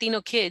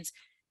Latino kids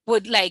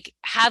would like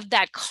have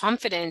that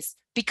confidence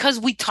because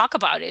we talk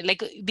about it,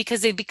 like,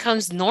 because it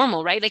becomes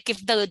normal, right? Like,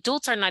 if the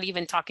adults are not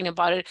even talking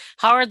about it,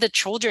 how are the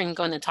children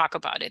going to talk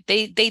about it?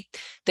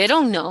 They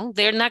don't know.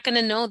 They're not going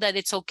to know that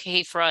it's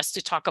okay for us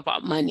to talk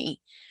about money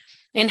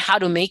and how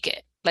to make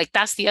it. Like,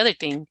 that's the other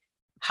thing.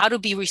 How to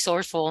be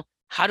resourceful,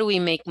 how do we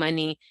make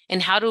money,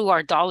 and how do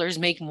our dollars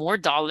make more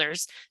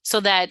dollars so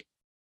that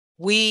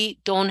we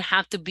don't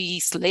have to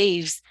be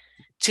slaves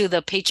to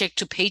the paycheck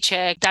to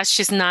paycheck. That's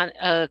just not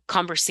a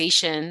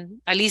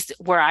conversation. At least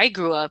where I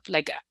grew up,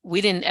 like, we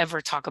didn't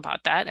ever talk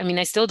about that. I mean,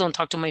 I still don't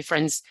talk to my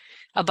friends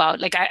about,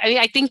 like,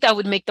 I think that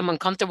would make them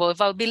uncomfortable if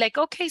I would be like,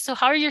 okay, so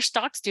how are your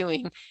stocks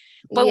doing?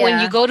 But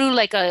when you go to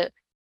like a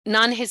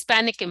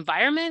non-Hispanic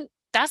environment,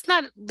 that's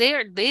not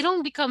there. They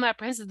don't become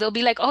apprehensive. They'll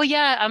be like, oh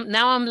yeah,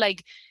 I'm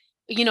like,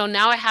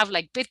 now I have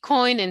like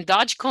Bitcoin and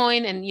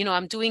Dogecoin and,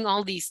 I'm doing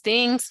all these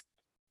things.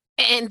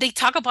 And they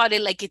talk about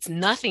it like it's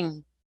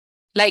nothing.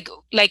 Like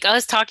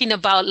us talking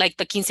about like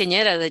the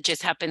quinceañera that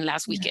just happened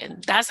last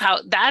weekend. That's how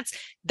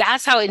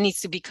it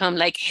needs to become.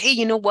 Like, hey,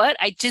 you know what?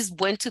 I just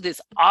went to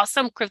this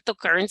awesome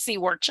cryptocurrency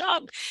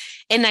workshop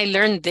and I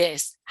learned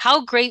this.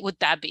 How great would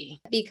that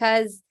be?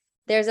 Because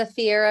there's a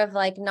fear of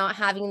like not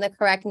having the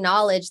correct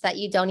knowledge that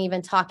you don't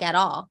even talk at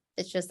all.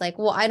 It's just like,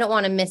 well, I don't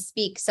want to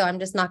misspeak, so I'm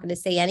just not going to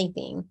say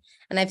anything.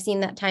 And I've seen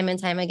that time and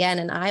time again.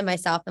 And I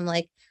myself am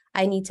like,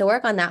 I need to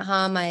work on that.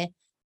 How am I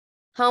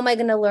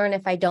going to learn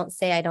if I don't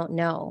say I don't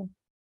know?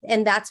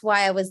 And that's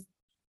why I was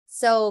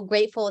so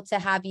grateful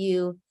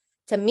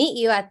to meet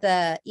you at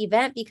the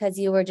event, because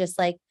you were just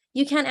like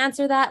you can't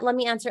answer that. Let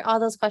me answer all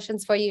those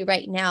questions for you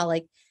right now.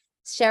 Like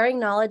sharing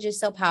knowledge is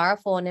so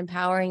powerful and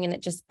empowering, and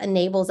it just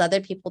enables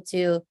other people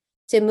to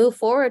move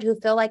forward who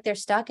feel like they're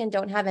stuck and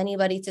don't have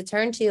anybody to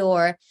turn to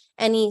or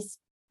any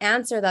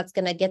answer that's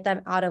going to get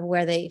them out of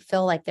where they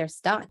feel like they're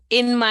stuck.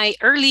 In my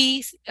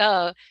early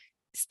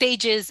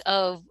stages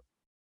of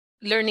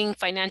learning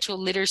financial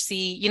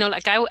literacy,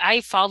 like I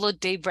followed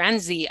Dave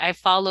Ramsey, I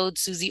followed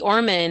Susie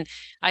Orman,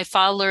 I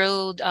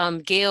followed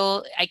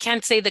Gail. I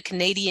can't say the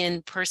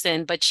Canadian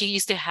person, but she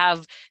used to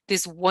have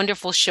this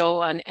wonderful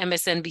show on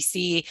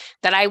MSNBC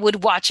that I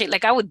would watch it,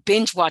 like I would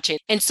binge watch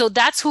it. And so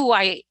that's who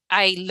I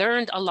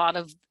learned a lot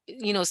of,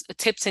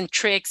 tips and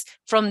tricks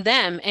from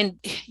them. And,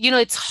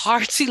 it's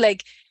hard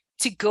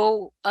to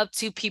go up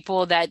to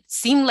people that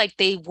seem like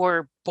they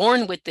were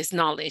born with this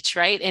knowledge,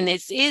 right? And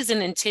it is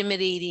an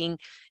intimidating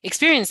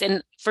experience.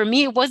 And for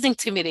me, it was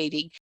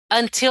intimidating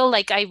until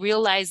I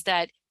realized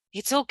that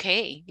it's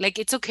okay. Like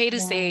it's okay to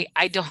say,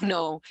 I don't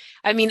know.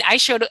 I mean, I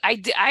showed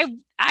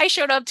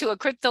up to a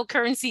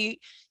cryptocurrency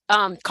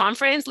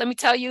conference, let me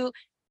tell you,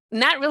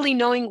 not really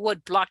knowing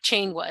what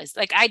blockchain was.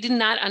 Like I did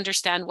not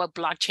understand what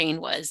blockchain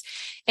was.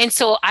 And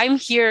so I'm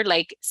here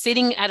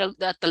sitting at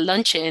the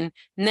luncheon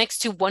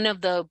next to one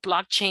of the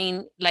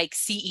blockchain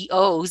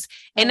CEOs.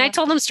 And I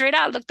told him straight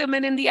out, looked him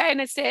in the eye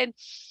and I said,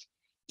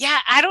 yeah,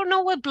 I don't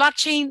know what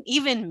blockchain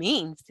even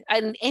means.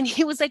 And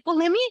he was like, well,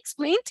 let me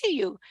explain to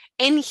you.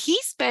 And he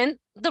spent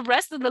the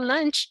rest of the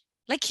lunch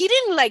he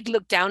didn't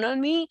look down on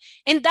me.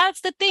 And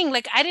that's the thing.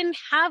 I didn't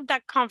have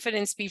that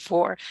confidence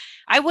before.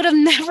 I would have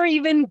never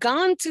even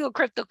gone to a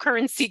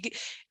cryptocurrency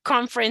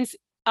conference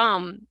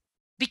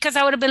because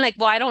I would have been like,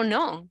 well, I don't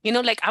know.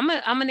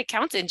 I'm an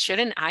accountant.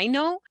 Shouldn't I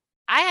know?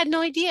 I had no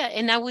idea.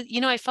 And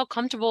I felt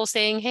comfortable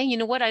saying, hey, you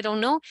know what? I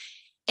don't know.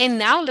 And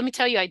now let me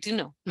tell you, I do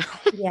know.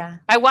 Yeah.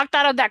 I walked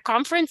out of that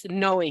conference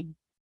knowing.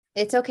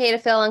 It's okay to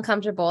feel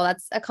uncomfortable.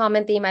 That's a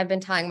common theme I've been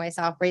telling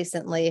myself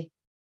recently.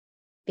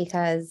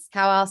 Because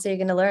how else are you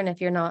going to learn if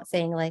you're not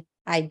saying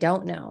I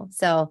don't know?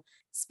 So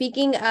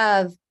speaking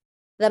of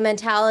the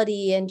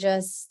mentality and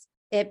just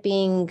it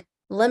being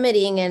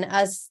limiting and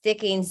us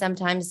sticking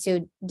sometimes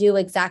to do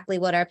exactly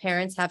what our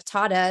parents have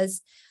taught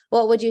us,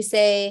 what would you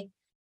say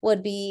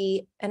would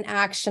be an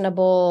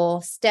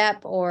actionable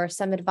step or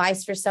some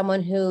advice for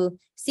someone who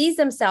sees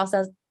themselves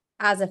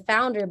as a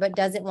founder, but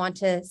doesn't want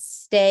to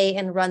stay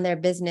and run their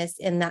business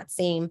in that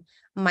same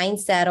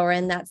mindset or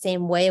in that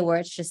same way where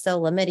it's just so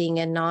limiting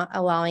and not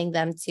allowing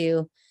them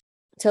to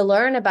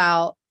learn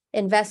about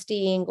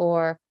investing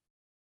or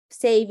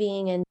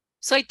saving? And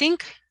so I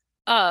think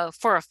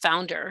for a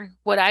founder,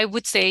 what I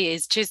would say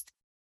is just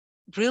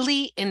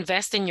really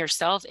invest in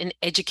yourself and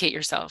educate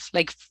yourself.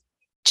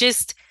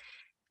 Just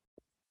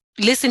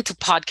listen to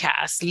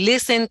podcasts,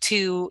 listen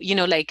to,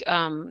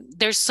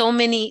 there's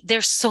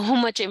so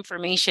much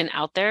information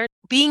out there.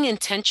 Being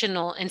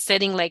intentional and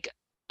setting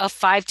a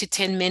 5 to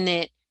 10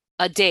 minute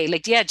a day.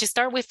 Just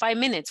start with 5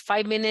 minutes.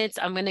 5 minutes,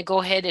 I'm going to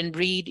go ahead and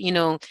read,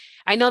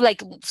 I know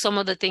some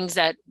of the things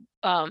that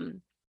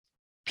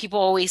people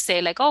always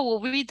say oh, well,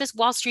 read this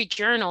Wall Street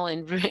Journal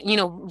and,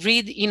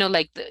 read,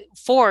 the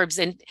Forbes.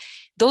 And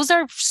those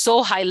are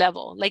so high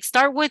level.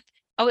 Start with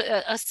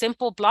a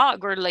simple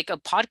blog or a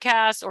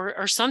podcast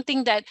or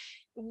something that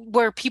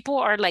where people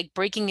are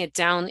breaking it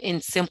down in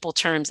simple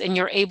terms and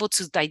you're able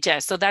to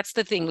digest. So that's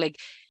the thing.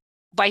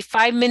 By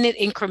 5 minute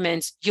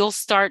increments, you'll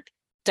start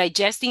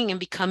digesting and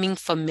becoming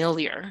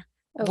familiar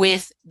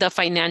with the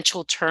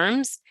financial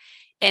terms.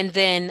 And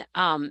then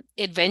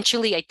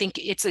eventually, I think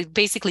it's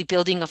basically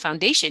building a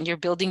foundation. You're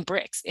building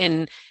bricks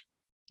and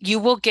you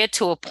will get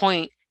to a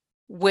point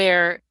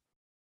where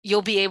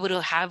you'll be able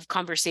to have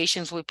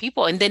conversations with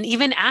people and then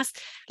even ask,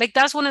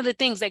 that's one of the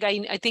things.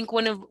 I think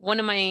one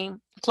of my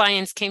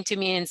clients came to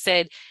me and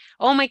said,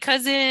 oh, my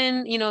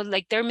cousin,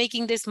 they're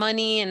making this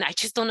money and I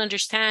just don't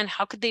understand.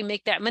 How could they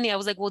make that money? I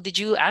was like, well, did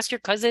you ask your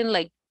cousin,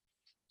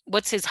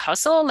 what's his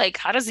hustle?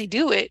 How does he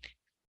do it?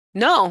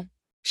 No,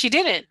 she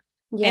didn't.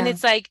 Yeah. And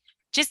it's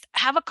just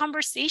have a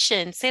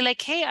conversation. Say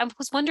hey, I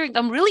was wondering,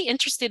 I'm really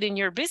interested in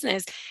your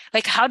business.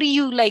 How do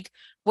you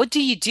what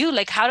do you do?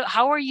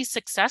 How are you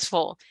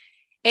successful?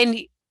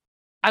 And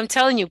I'm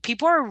telling you,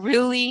 people are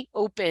really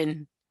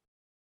open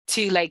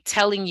to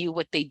telling you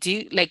what they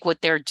do,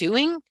 what they're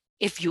doing,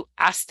 if you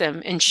ask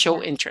them and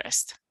show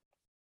interest.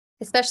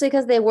 Especially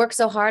because they work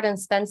so hard and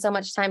spend so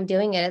much time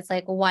doing it. It's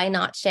why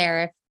not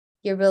share if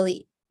you're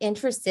really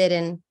interested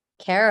and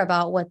care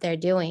about what they're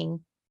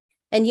doing?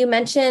 And you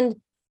mentioned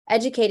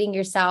educating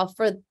yourself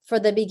for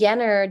the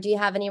beginner. Do you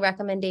have any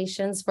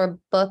recommendations for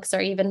books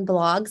or even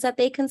blogs that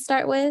they can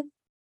start with?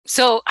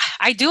 So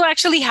I do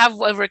actually have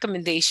a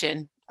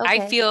recommendation.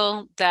 Okay. I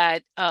feel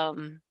that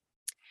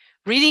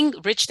reading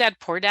Rich Dad,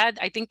 Poor Dad,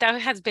 I think that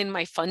has been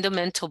my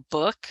fundamental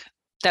book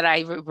that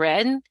I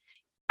read.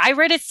 I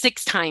read it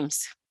 6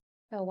 times.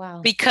 Oh, wow.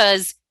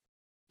 Because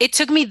it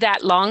took me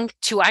that long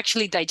to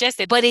actually digest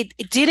it, but it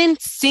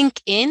didn't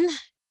sink in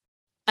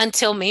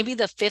until maybe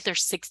the 5th or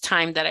 6th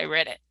time that I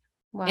read it.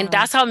 Wow. And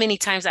that's how many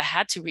times I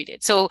had to read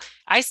it. So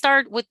I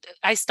start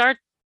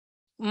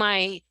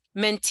my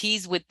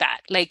mentees with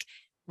that. Like,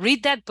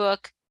 read that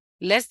book,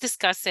 let's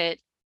discuss it.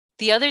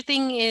 The other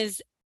thing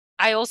is,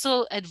 I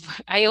also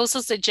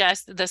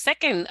suggest the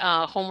second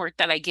homework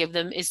that I give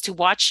them is to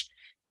watch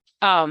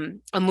a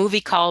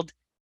movie called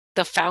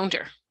The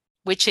Founder,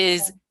 which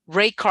is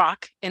Ray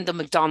Kroc and the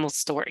McDonald's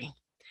story.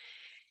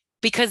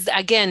 Because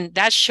again,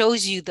 that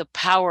shows you the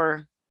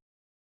power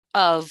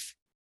of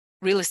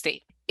real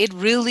estate. It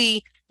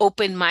really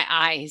opened my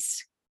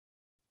eyes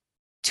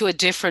to a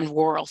different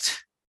world.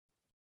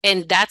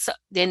 And that's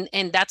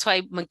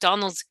why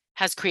McDonald's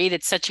has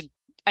created such a,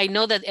 I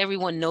know that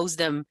everyone knows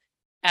them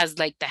as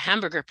like the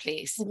hamburger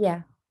place.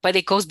 Yeah. But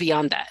it goes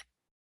beyond that.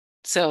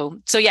 So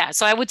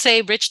I would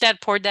say Rich Dad,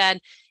 Poor Dad.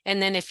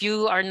 And then if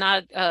you are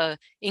not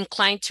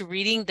inclined to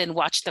reading, then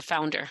watch The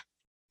Founder.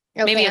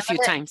 Okay, maybe a few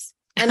times.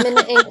 I'm going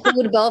to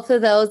include both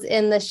of those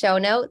in the show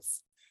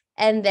notes.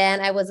 And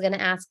then I was going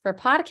to ask for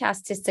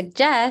podcasts to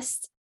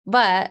suggest,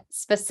 but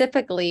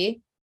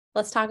specifically,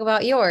 let's talk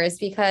about yours,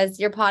 because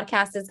your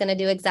podcast is going to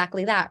do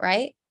exactly that,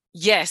 right?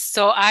 Yes.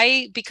 So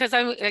because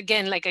I'm,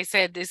 again, like I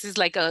said, this is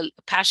like a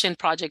passion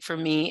project for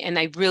me. And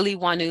I really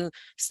want to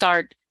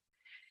start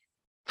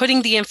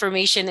putting the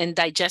information in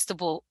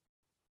digestible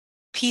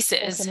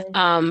pieces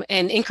and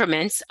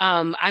increments.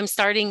 I'm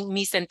starting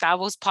Mi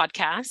Centavos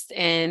podcast,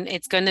 and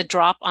it's going to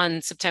drop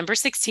on September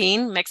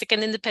 16,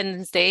 Mexican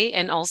Independence Day,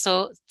 and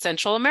also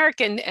Central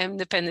American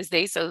Independence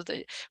Day. So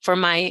for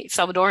my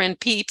Salvadoran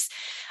peeps,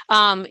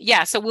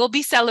 so we'll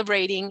be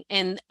celebrating,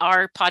 and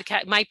my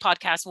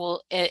podcast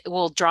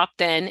will drop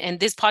then. And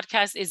this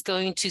podcast is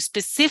going to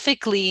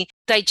specifically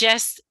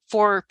digest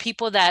for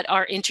people that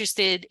are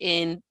interested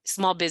in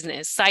small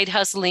business, side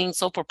hustling,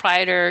 sole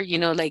proprietor,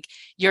 like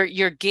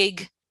your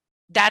gig.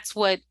 That's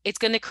what it's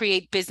going to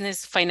create,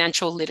 business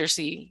financial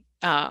literacy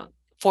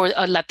for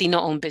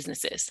Latino-owned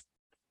businesses.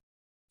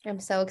 I'm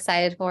so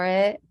excited for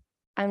it.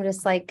 I'm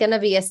just like going to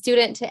be a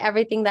student to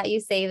everything that you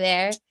say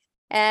there.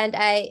 And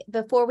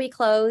before we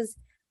close,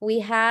 we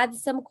had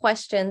some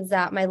questions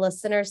that my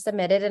listeners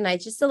submitted, and I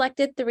just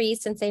selected 3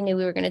 since I knew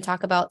we were going to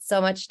talk about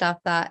so much stuff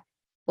that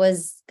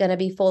was going to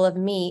be full of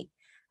meat.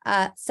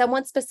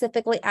 Someone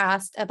specifically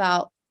asked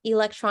about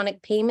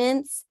electronic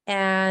payments,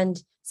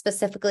 and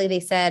specifically they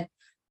said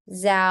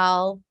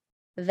Zelle,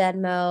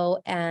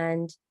 Venmo,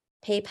 and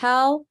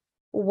PayPal.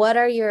 What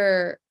are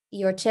your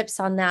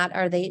tips on that?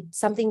 Are they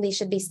something they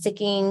should be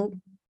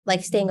staying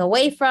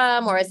away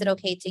from, or is it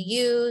okay to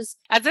use?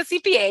 As a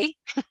CPA,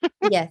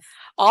 yes,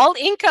 all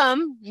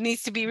income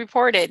needs to be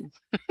reported.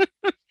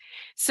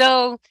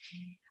 So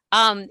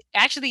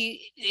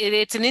actually,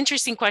 it's an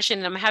interesting question.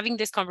 And I'm having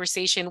this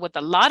conversation with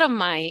a lot of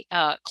my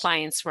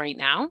clients right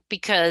now,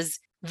 because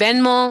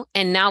Venmo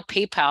and now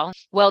PayPal,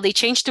 well, they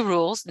changed the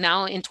rules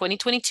now in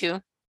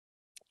 2022.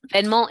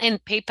 Venmo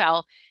and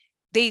PayPal,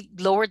 they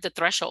lowered the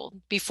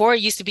threshold. Before,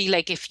 it used to be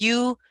like if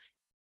you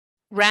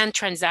ran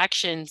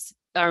transactions,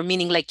 or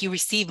meaning like you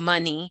receive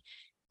money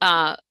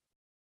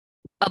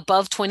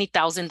above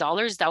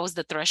 $20,000, that was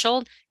the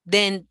threshold,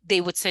 then they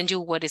would send you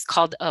what is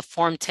called a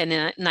Form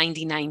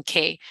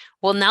 1099-K.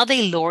 Well, now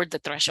they lowered the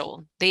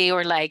threshold. They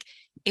were like,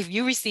 if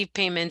you receive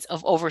payments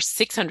of over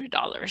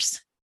 $600,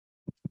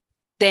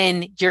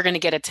 then you're going to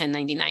get a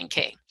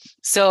 1099-K.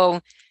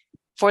 So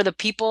for the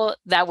people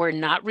that were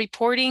not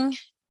reporting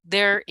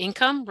their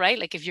income, right?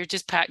 Like if you're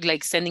just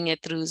like sending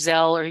it through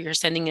Zelle, or you're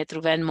sending it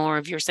through Venmo, or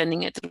if you're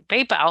sending it through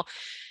PayPal,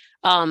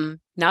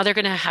 now they're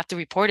going to have to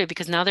report it,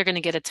 because now they're going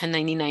to get a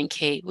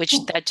 1099-K, which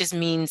that just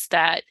means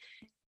that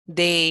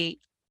they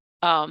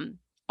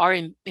are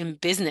in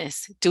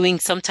business doing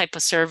some type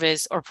of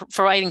service, or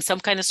providing some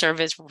kind of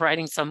service,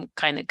 providing some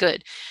kind of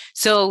good.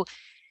 So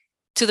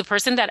to the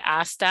person that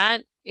asked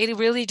that, it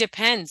really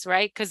depends,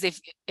 right? Because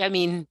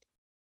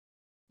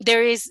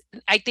there is,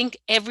 I think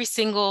every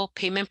single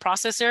payment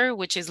processor,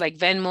 which is like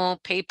Venmo,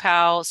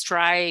 PayPal,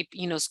 Stripe,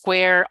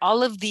 Square,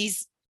 all of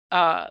these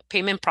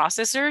payment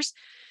processors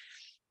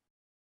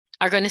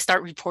are going to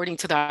start reporting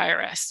to the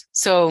IRS.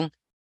 So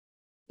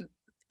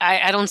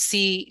I don't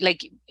see,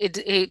 like,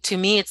 it to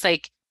me, it's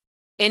like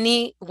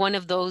any one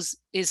of those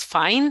is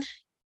fine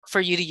for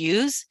you to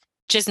use.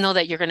 Just know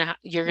that you're gonna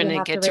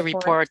get to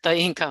report the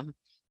income,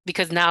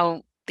 because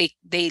now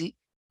they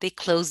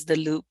close the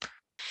loop.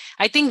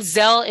 I think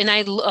Zelle, and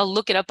I'll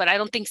look it up, but I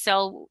don't think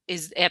Zelle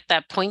is at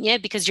that point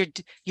yet, because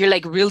you're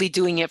like really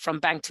doing it from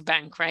bank to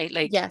bank, right?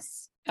 Like,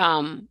 yes.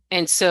 And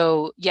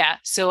so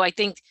so I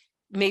think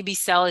maybe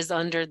Zelle is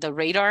under the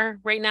radar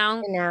right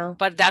now.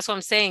 But that's what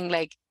I'm saying.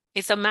 Like,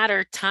 it's a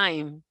matter of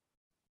time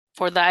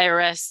for the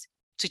IRS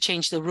to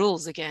change the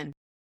rules again.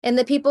 And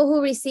the people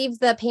who received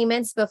the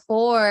payments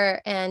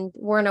before and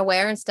weren't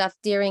aware and stuff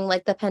during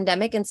like the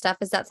pandemic and stuff,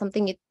 is that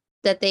something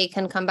that they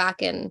can come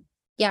back and,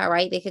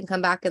 they can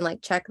come back and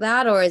like check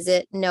that? Or is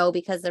it no,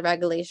 because the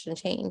regulation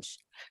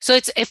changed? So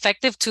it's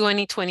effective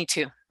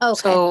 2022. Okay.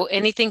 So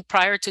anything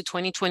prior to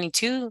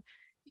 2022,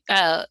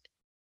 and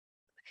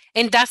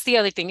that's the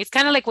other thing. It's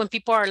kind of like when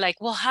people are like,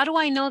 well, how do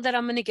I know that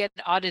I'm going to get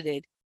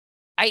audited?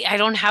 I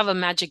don't have a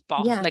magic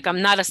ball. Like,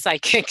 I'm not a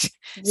psychic.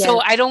 So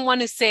I don't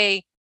want to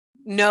say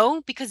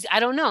no, because I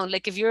don't know.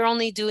 Like if you're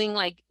only doing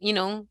like,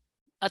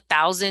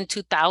 1,000,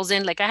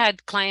 2,000, like I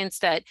had clients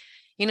that,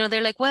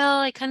 they're like, well,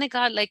 I kind of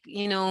got like,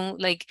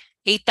 like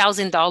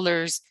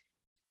 $8,000,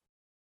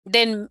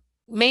 then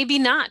maybe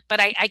not, but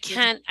I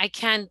can't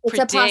It's a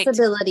predict.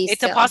 possibility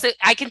It's a still.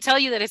 I can tell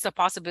you that it's a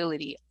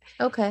possibility.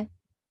 Okay.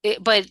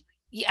 But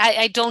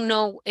I don't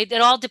know. It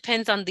all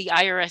depends on the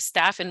IRS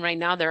staff. And right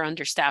now they're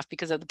understaffed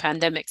because of the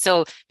pandemic.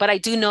 So, but I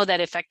do know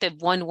that effective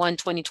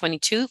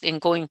 1/1/2022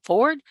 and going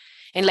forward.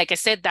 And like I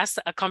said, that's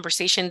a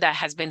conversation that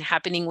has been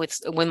happening with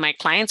my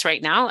clients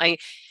right now.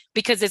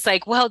 Because it's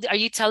like, well, are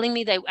you telling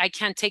me that I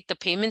can't take the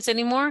payments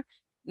anymore?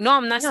 No,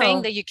 I'm not saying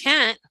No, that you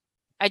can't.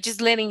 I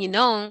just letting you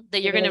know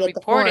that you're you're going gonna to get the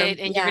report it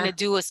form. and you're going to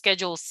Yeah. do a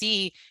Schedule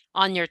C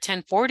on your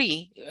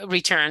 1040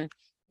 return.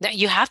 That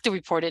you have to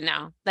report it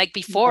now. Like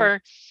Yeah.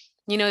 before,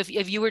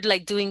 if you were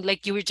like doing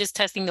like you were just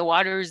testing the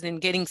waters and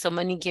getting some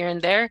money here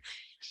and there,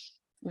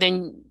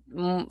 then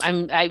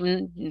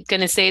I'm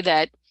gonna say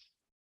that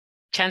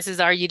chances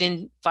are you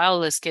didn't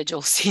file a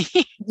Schedule C.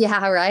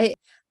 Yeah, right.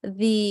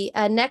 The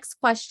next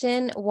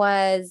question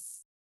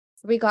was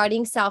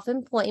regarding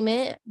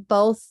self-employment.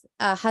 Both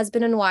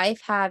husband and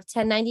wife have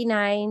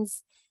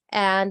 1099s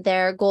and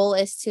their goal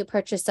is to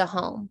purchase a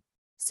home.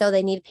 So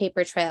they need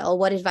paper trail.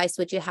 What advice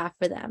would you have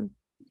for them?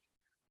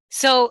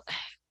 So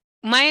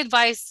my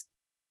advice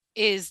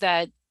is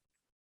that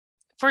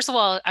first of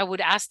all, I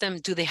would ask them,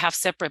 do they have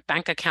separate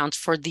bank accounts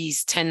for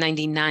these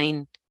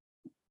 1099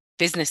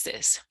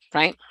 businesses,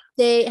 right?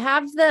 They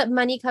have the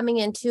money coming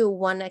into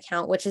one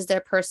account, which is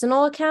their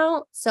personal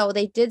account. So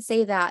they did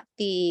say that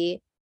the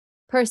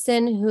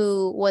person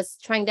who was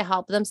trying to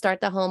help them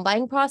start the home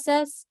buying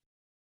process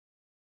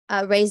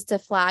raised a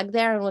flag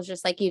there and was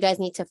just like, you guys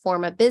need to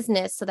form a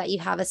business so that you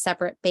have a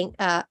separate bank,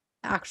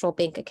 actual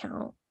bank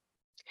account.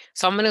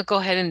 So I'm going to go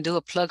ahead and do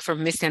a plug for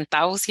Miss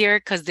Centavos here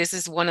because this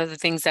is one of the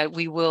things that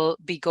we will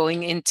be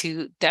going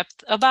into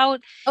depth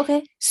about.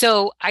 Okay.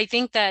 So I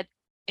think that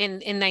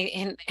in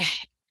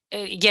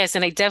yes,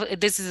 and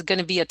this is going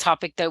to be a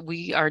topic that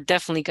we are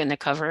definitely going to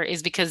cover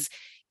is because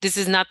this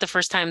is not the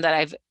first time that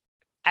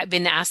I've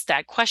been asked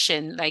that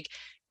question. Like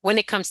when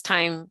it comes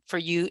time for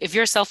you, if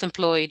you're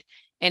self-employed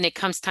and it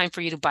comes time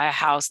for you to buy a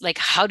house, like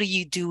how do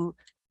you do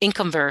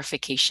income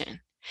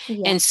verification?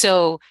 Yeah. And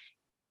so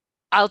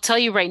I'll tell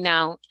you right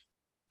now,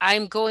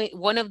 I'm going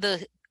one of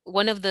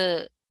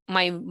the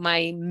my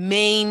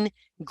main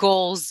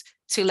goals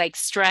to like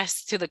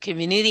stress to the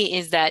community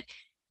is that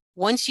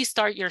once you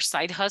start your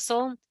side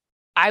hustle,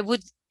 I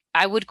would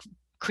I would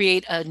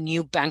create a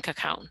new bank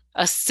account,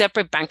 a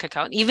separate bank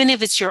account, even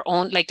if it's your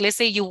own. Like let's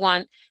say you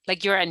want,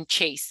 like you're in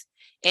Chase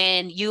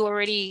and you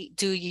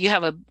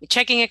have a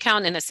checking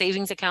account and a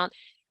savings account.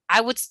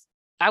 I would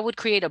I would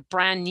create a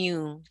brand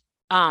new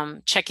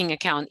checking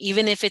account,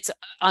 even if it's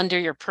under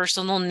your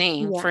personal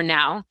name Yeah. for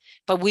now,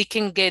 but we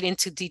can get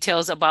into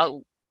details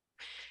about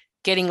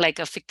getting like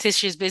a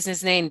fictitious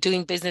business name,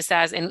 doing business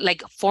as, and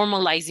like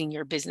formalizing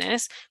your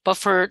business. But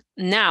for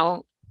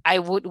now, I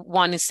would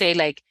want to say,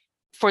 like,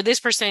 for this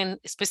person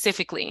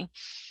specifically,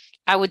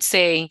 I would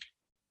say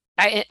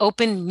I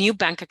open new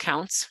bank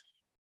accounts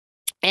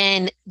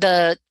and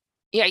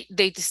yeah,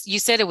 you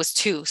said it was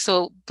two.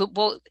 So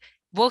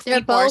both They're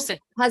people are both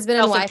husband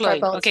and wife are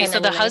self-employed. both Okay, so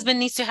the 1099. husband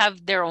needs to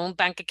have their own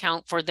bank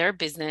account for their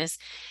business,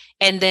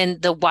 and then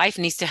the wife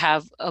needs to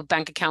have a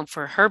bank account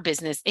for her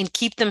business and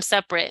keep them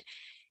separate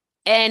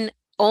and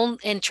own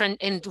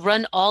and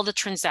run all the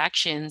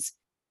transactions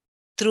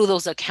through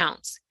those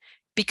accounts.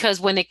 Because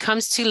when it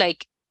comes to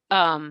like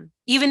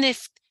even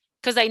if,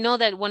 because I know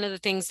that one of the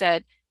things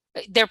that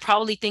they're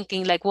probably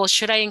thinking like, well,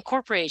 should I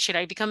incorporate, should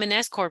I become an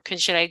S corp,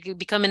 should I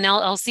become an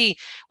LLC?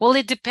 Well,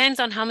 it depends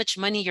on how much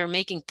money you're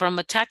making. From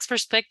a tax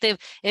perspective,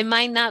 it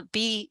might not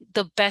be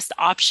the best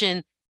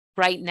option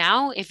right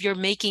now if you're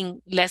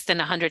making less than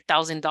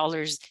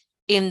 $100,000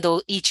 in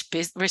the each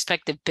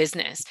respective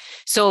business.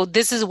 So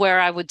this is where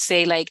I would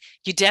say, like,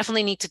 you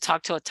definitely need to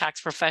talk to a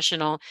tax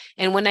professional.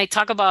 And when I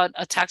talk about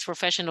a tax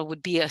professional,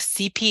 would be a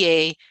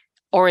CPA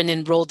or an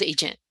enrolled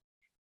agent.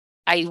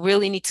 I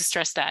really need to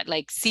stress that,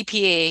 like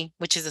CPA,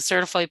 which is a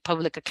certified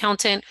public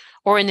accountant,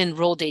 or an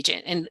enrolled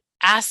agent, and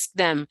ask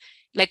them,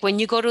 like when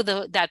you go to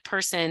that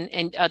person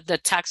and the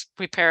tax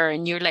preparer,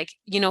 and you're like,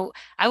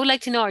 I would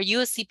like to know, are you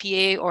a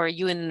CPA or are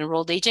you an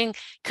enrolled agent?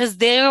 Because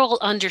they'll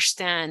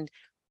understand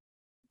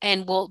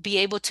and will be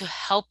able to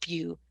help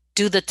you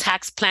do the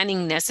tax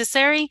planning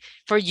necessary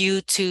for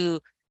you to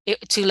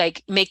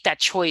like make that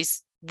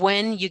choice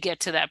when you get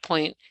to that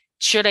point.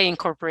 Should I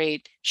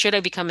incorporate? Should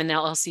I become an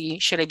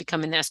LLC? Should I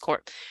become an S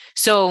corp?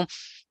 So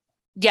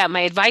yeah,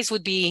 my advice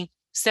would be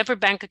separate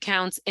bank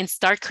accounts and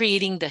start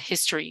creating the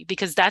history,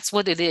 because that's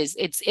what it is.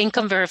 It's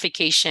income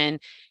verification.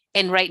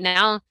 And right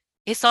now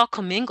it's all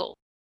commingled.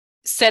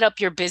 Set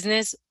up your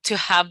business to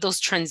have those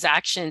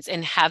transactions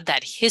and have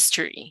that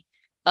history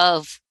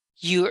of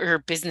your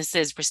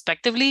businesses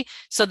respectively,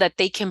 so that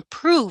they can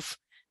prove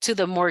to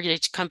the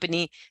mortgage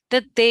company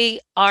that they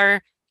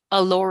are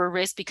a lower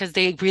risk because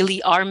they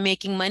really are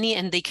making money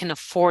and they can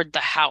afford the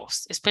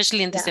house,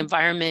 especially in this Yeah.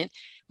 environment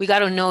we got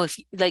to know if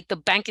like the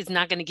bank is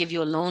not going to give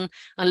you a loan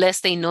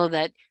unless they know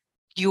that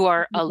you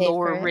are You a pay for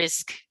lower it.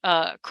 risk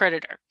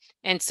creditor.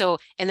 And so,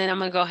 and then I'm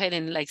going to go ahead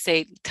and like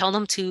say, tell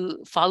them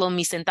to follow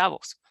mis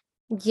centavos.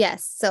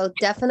 Yes, so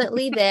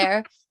definitely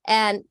there.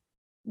 And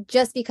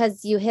just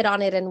because you hit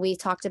on it and we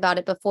talked about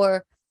it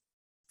before,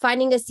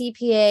 finding a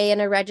CPA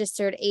and a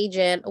registered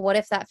agent, what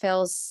if that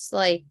feels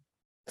like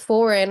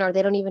foreign or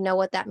they don't even know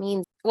what that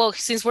means? Well,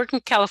 since we're in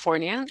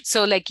California,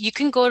 so like you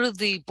can go to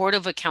the Board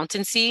of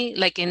Accountancy,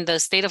 like in the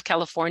state of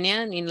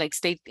California, in like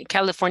state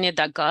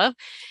california.gov,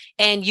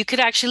 and you could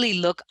actually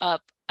look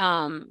up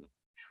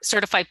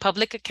certified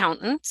public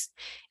accountants.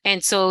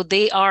 And so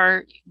they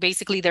are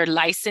basically they're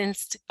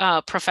licensed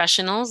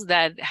professionals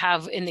that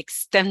have an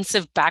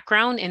extensive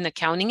background in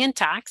accounting and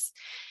tax.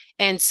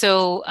 And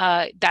so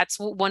that's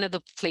one of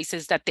the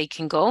places that they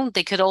can go.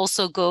 They could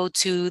also go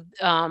to,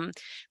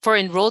 for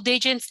enrolled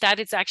agents, that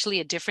is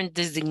actually a different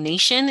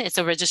designation. It's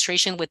a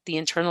registration with the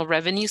Internal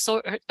Revenue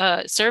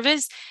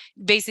Service.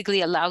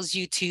 Basically allows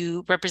you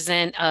to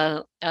represent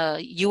a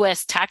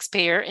U.S.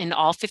 taxpayer in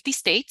all 50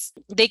 states.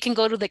 They can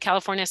go to the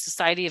California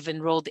Society of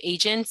Enrolled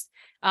Agents.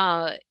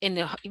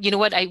 And you know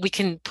what, we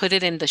can put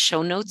it in the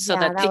show notes so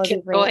that That they would be can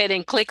go great. ahead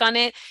and click on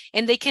it,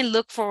 and they can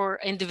look for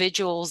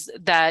individuals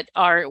that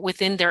are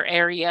within their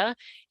area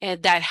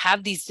and that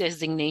have these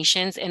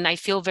designations. And I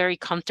feel very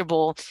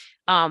comfortable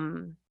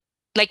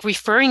like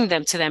referring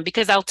them to them,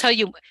 because I'll tell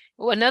you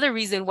another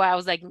reason why I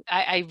was like,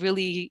 I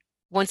really,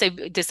 once I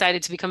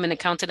decided to become an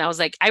accountant, I was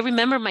like, I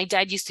remember my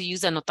dad used to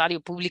use a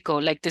notario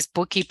público, like this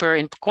bookkeeper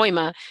in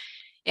Pacoima.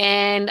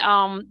 And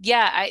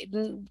yeah,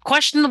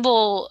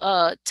 questionable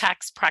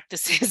tax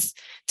practices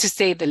to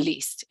say the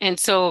least. And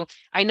so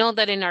I know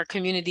that in our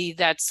community,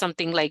 that's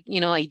something like, you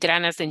know,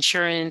 Idrana's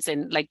insurance,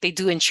 and like they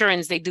do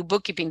insurance, they do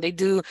bookkeeping, they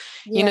do,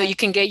 you know, Yeah, you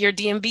can get your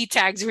DMB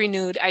tags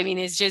renewed. I mean,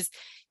 it's just,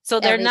 so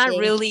they're not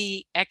everything.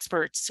 really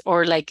experts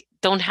or like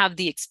don't have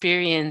the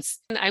experience.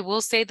 And I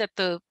will say that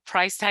the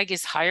price tag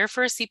is higher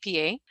for a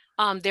CPA.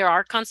 There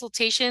are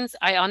consultations.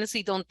 I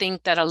honestly don't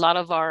think that a lot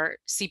of our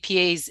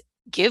CPAs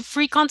give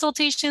free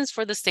consultations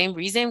for the same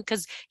reason,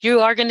 because you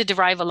are going to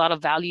derive a lot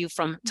of value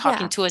from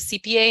talking Yeah. to a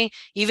CPA.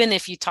 Even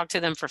if you talk to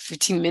them for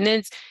 15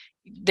 minutes,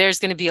 there's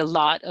going to be a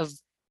lot of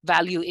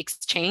value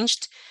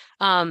exchanged.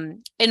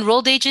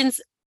 Enrolled agents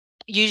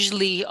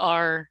usually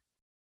are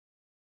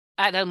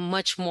at a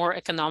much more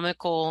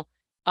economical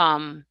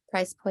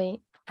Price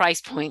point.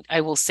 price point,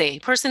 I will say.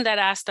 Person that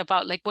asked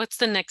about like, what's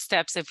the next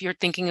steps if you're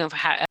thinking of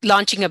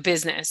launching a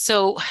business?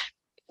 So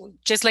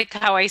just like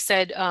how I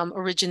said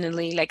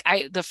originally, like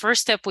the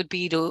first step would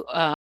be to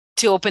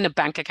open a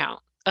bank account,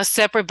 a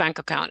separate bank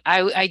account.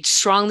 I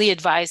strongly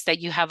advise that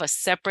you have a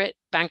separate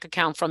bank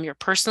account from your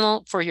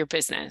personal for your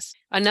business.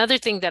 Another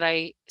thing that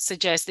I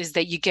suggest is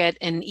that you get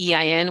an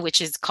EIN, which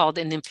is called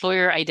an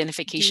employer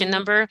identification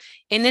number,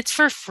 and it's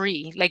for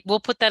free. Like we'll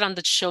put that on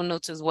the show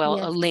notes as well,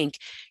 a Yes. link.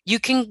 You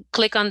can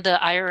click on the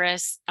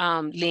IRS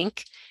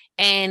link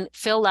and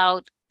fill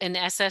out an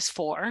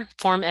SS4,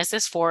 form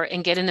SS4,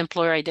 and get an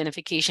employer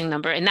identification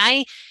number. And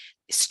I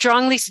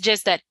strongly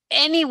suggest that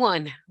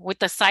anyone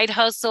with a side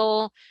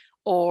hustle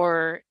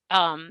or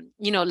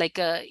you know, like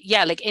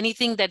like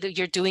anything that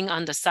you're doing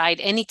on the side,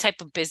 any type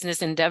of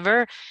business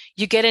endeavor,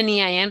 you get an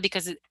EIN,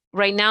 because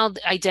right now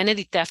the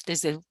identity theft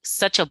is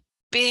such a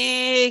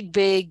big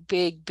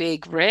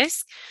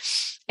risk.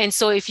 And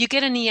so if you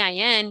get an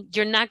EIN,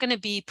 you're not going to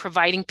be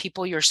providing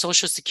people your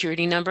social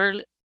security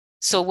number.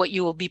 So what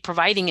you will be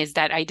providing is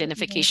that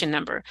identification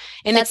number.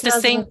 And it's That's the what I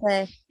was same.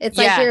 gonna say. It's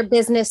like Yeah. your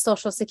business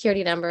social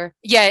security number.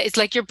 Yeah, it's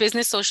like your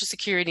business social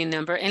security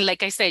number. And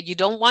like I said, you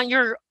don't want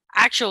your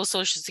actual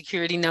social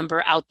security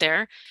number out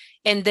there.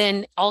 And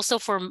then also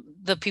for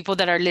the people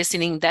that are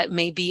listening that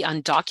may be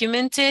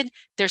undocumented,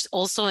 there's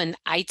also an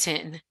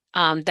ITIN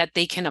that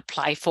they can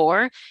apply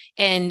for.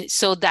 And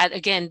so that,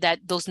 again,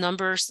 that those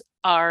numbers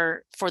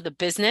are for the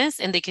business,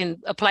 and they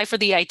can apply for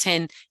the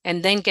ITIN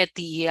and then get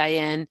the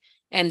EIN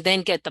and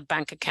then get the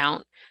bank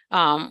account.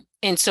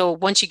 And so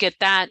once you get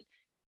that,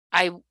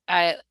 I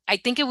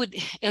think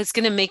it's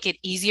going to make it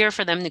easier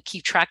for them to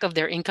keep track of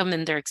their income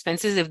and their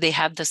expenses if they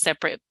have the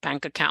separate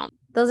bank account.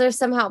 Those are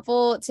some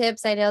helpful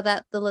tips. I know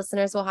that the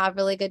listeners will have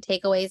really good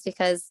takeaways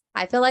because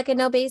I feel like I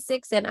know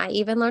basics and I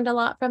even learned a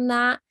lot from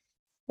that.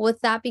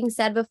 With that being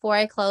said, before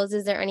I close,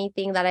 is there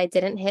anything that I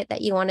didn't hit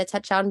that you want to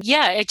touch on?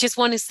 Yeah, I just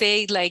want to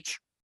say, like,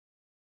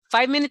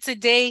 5 minutes a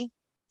day,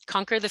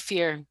 conquer the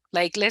fear.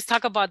 Like, let's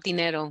talk about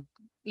dinero.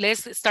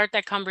 Let's start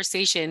that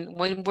conversation.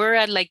 When we're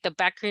at like the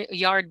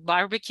backyard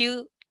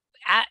barbecue,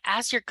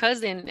 ask your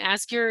cousin,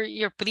 ask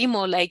your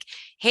primo, like,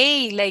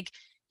 hey, like,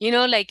 you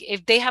know, like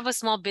if they have a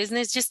small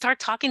business, just start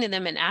talking to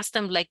them and ask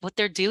them like what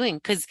they're doing,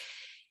 because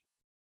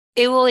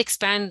it will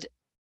expand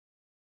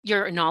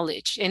your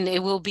knowledge, and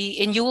you will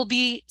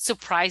be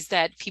surprised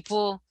that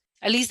people,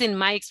 at least in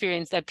my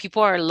experience, that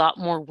people are a lot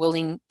more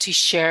willing to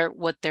share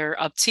what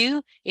they're up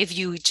to if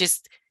you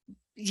just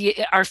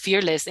are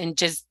fearless and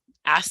just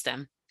ask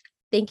them.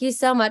 Thank you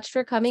so much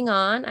for coming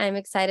on. I'm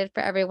excited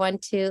for everyone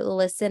to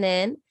listen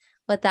in.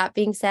 With that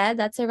being said,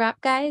 that's a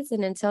wrap, guys.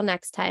 And until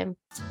next time.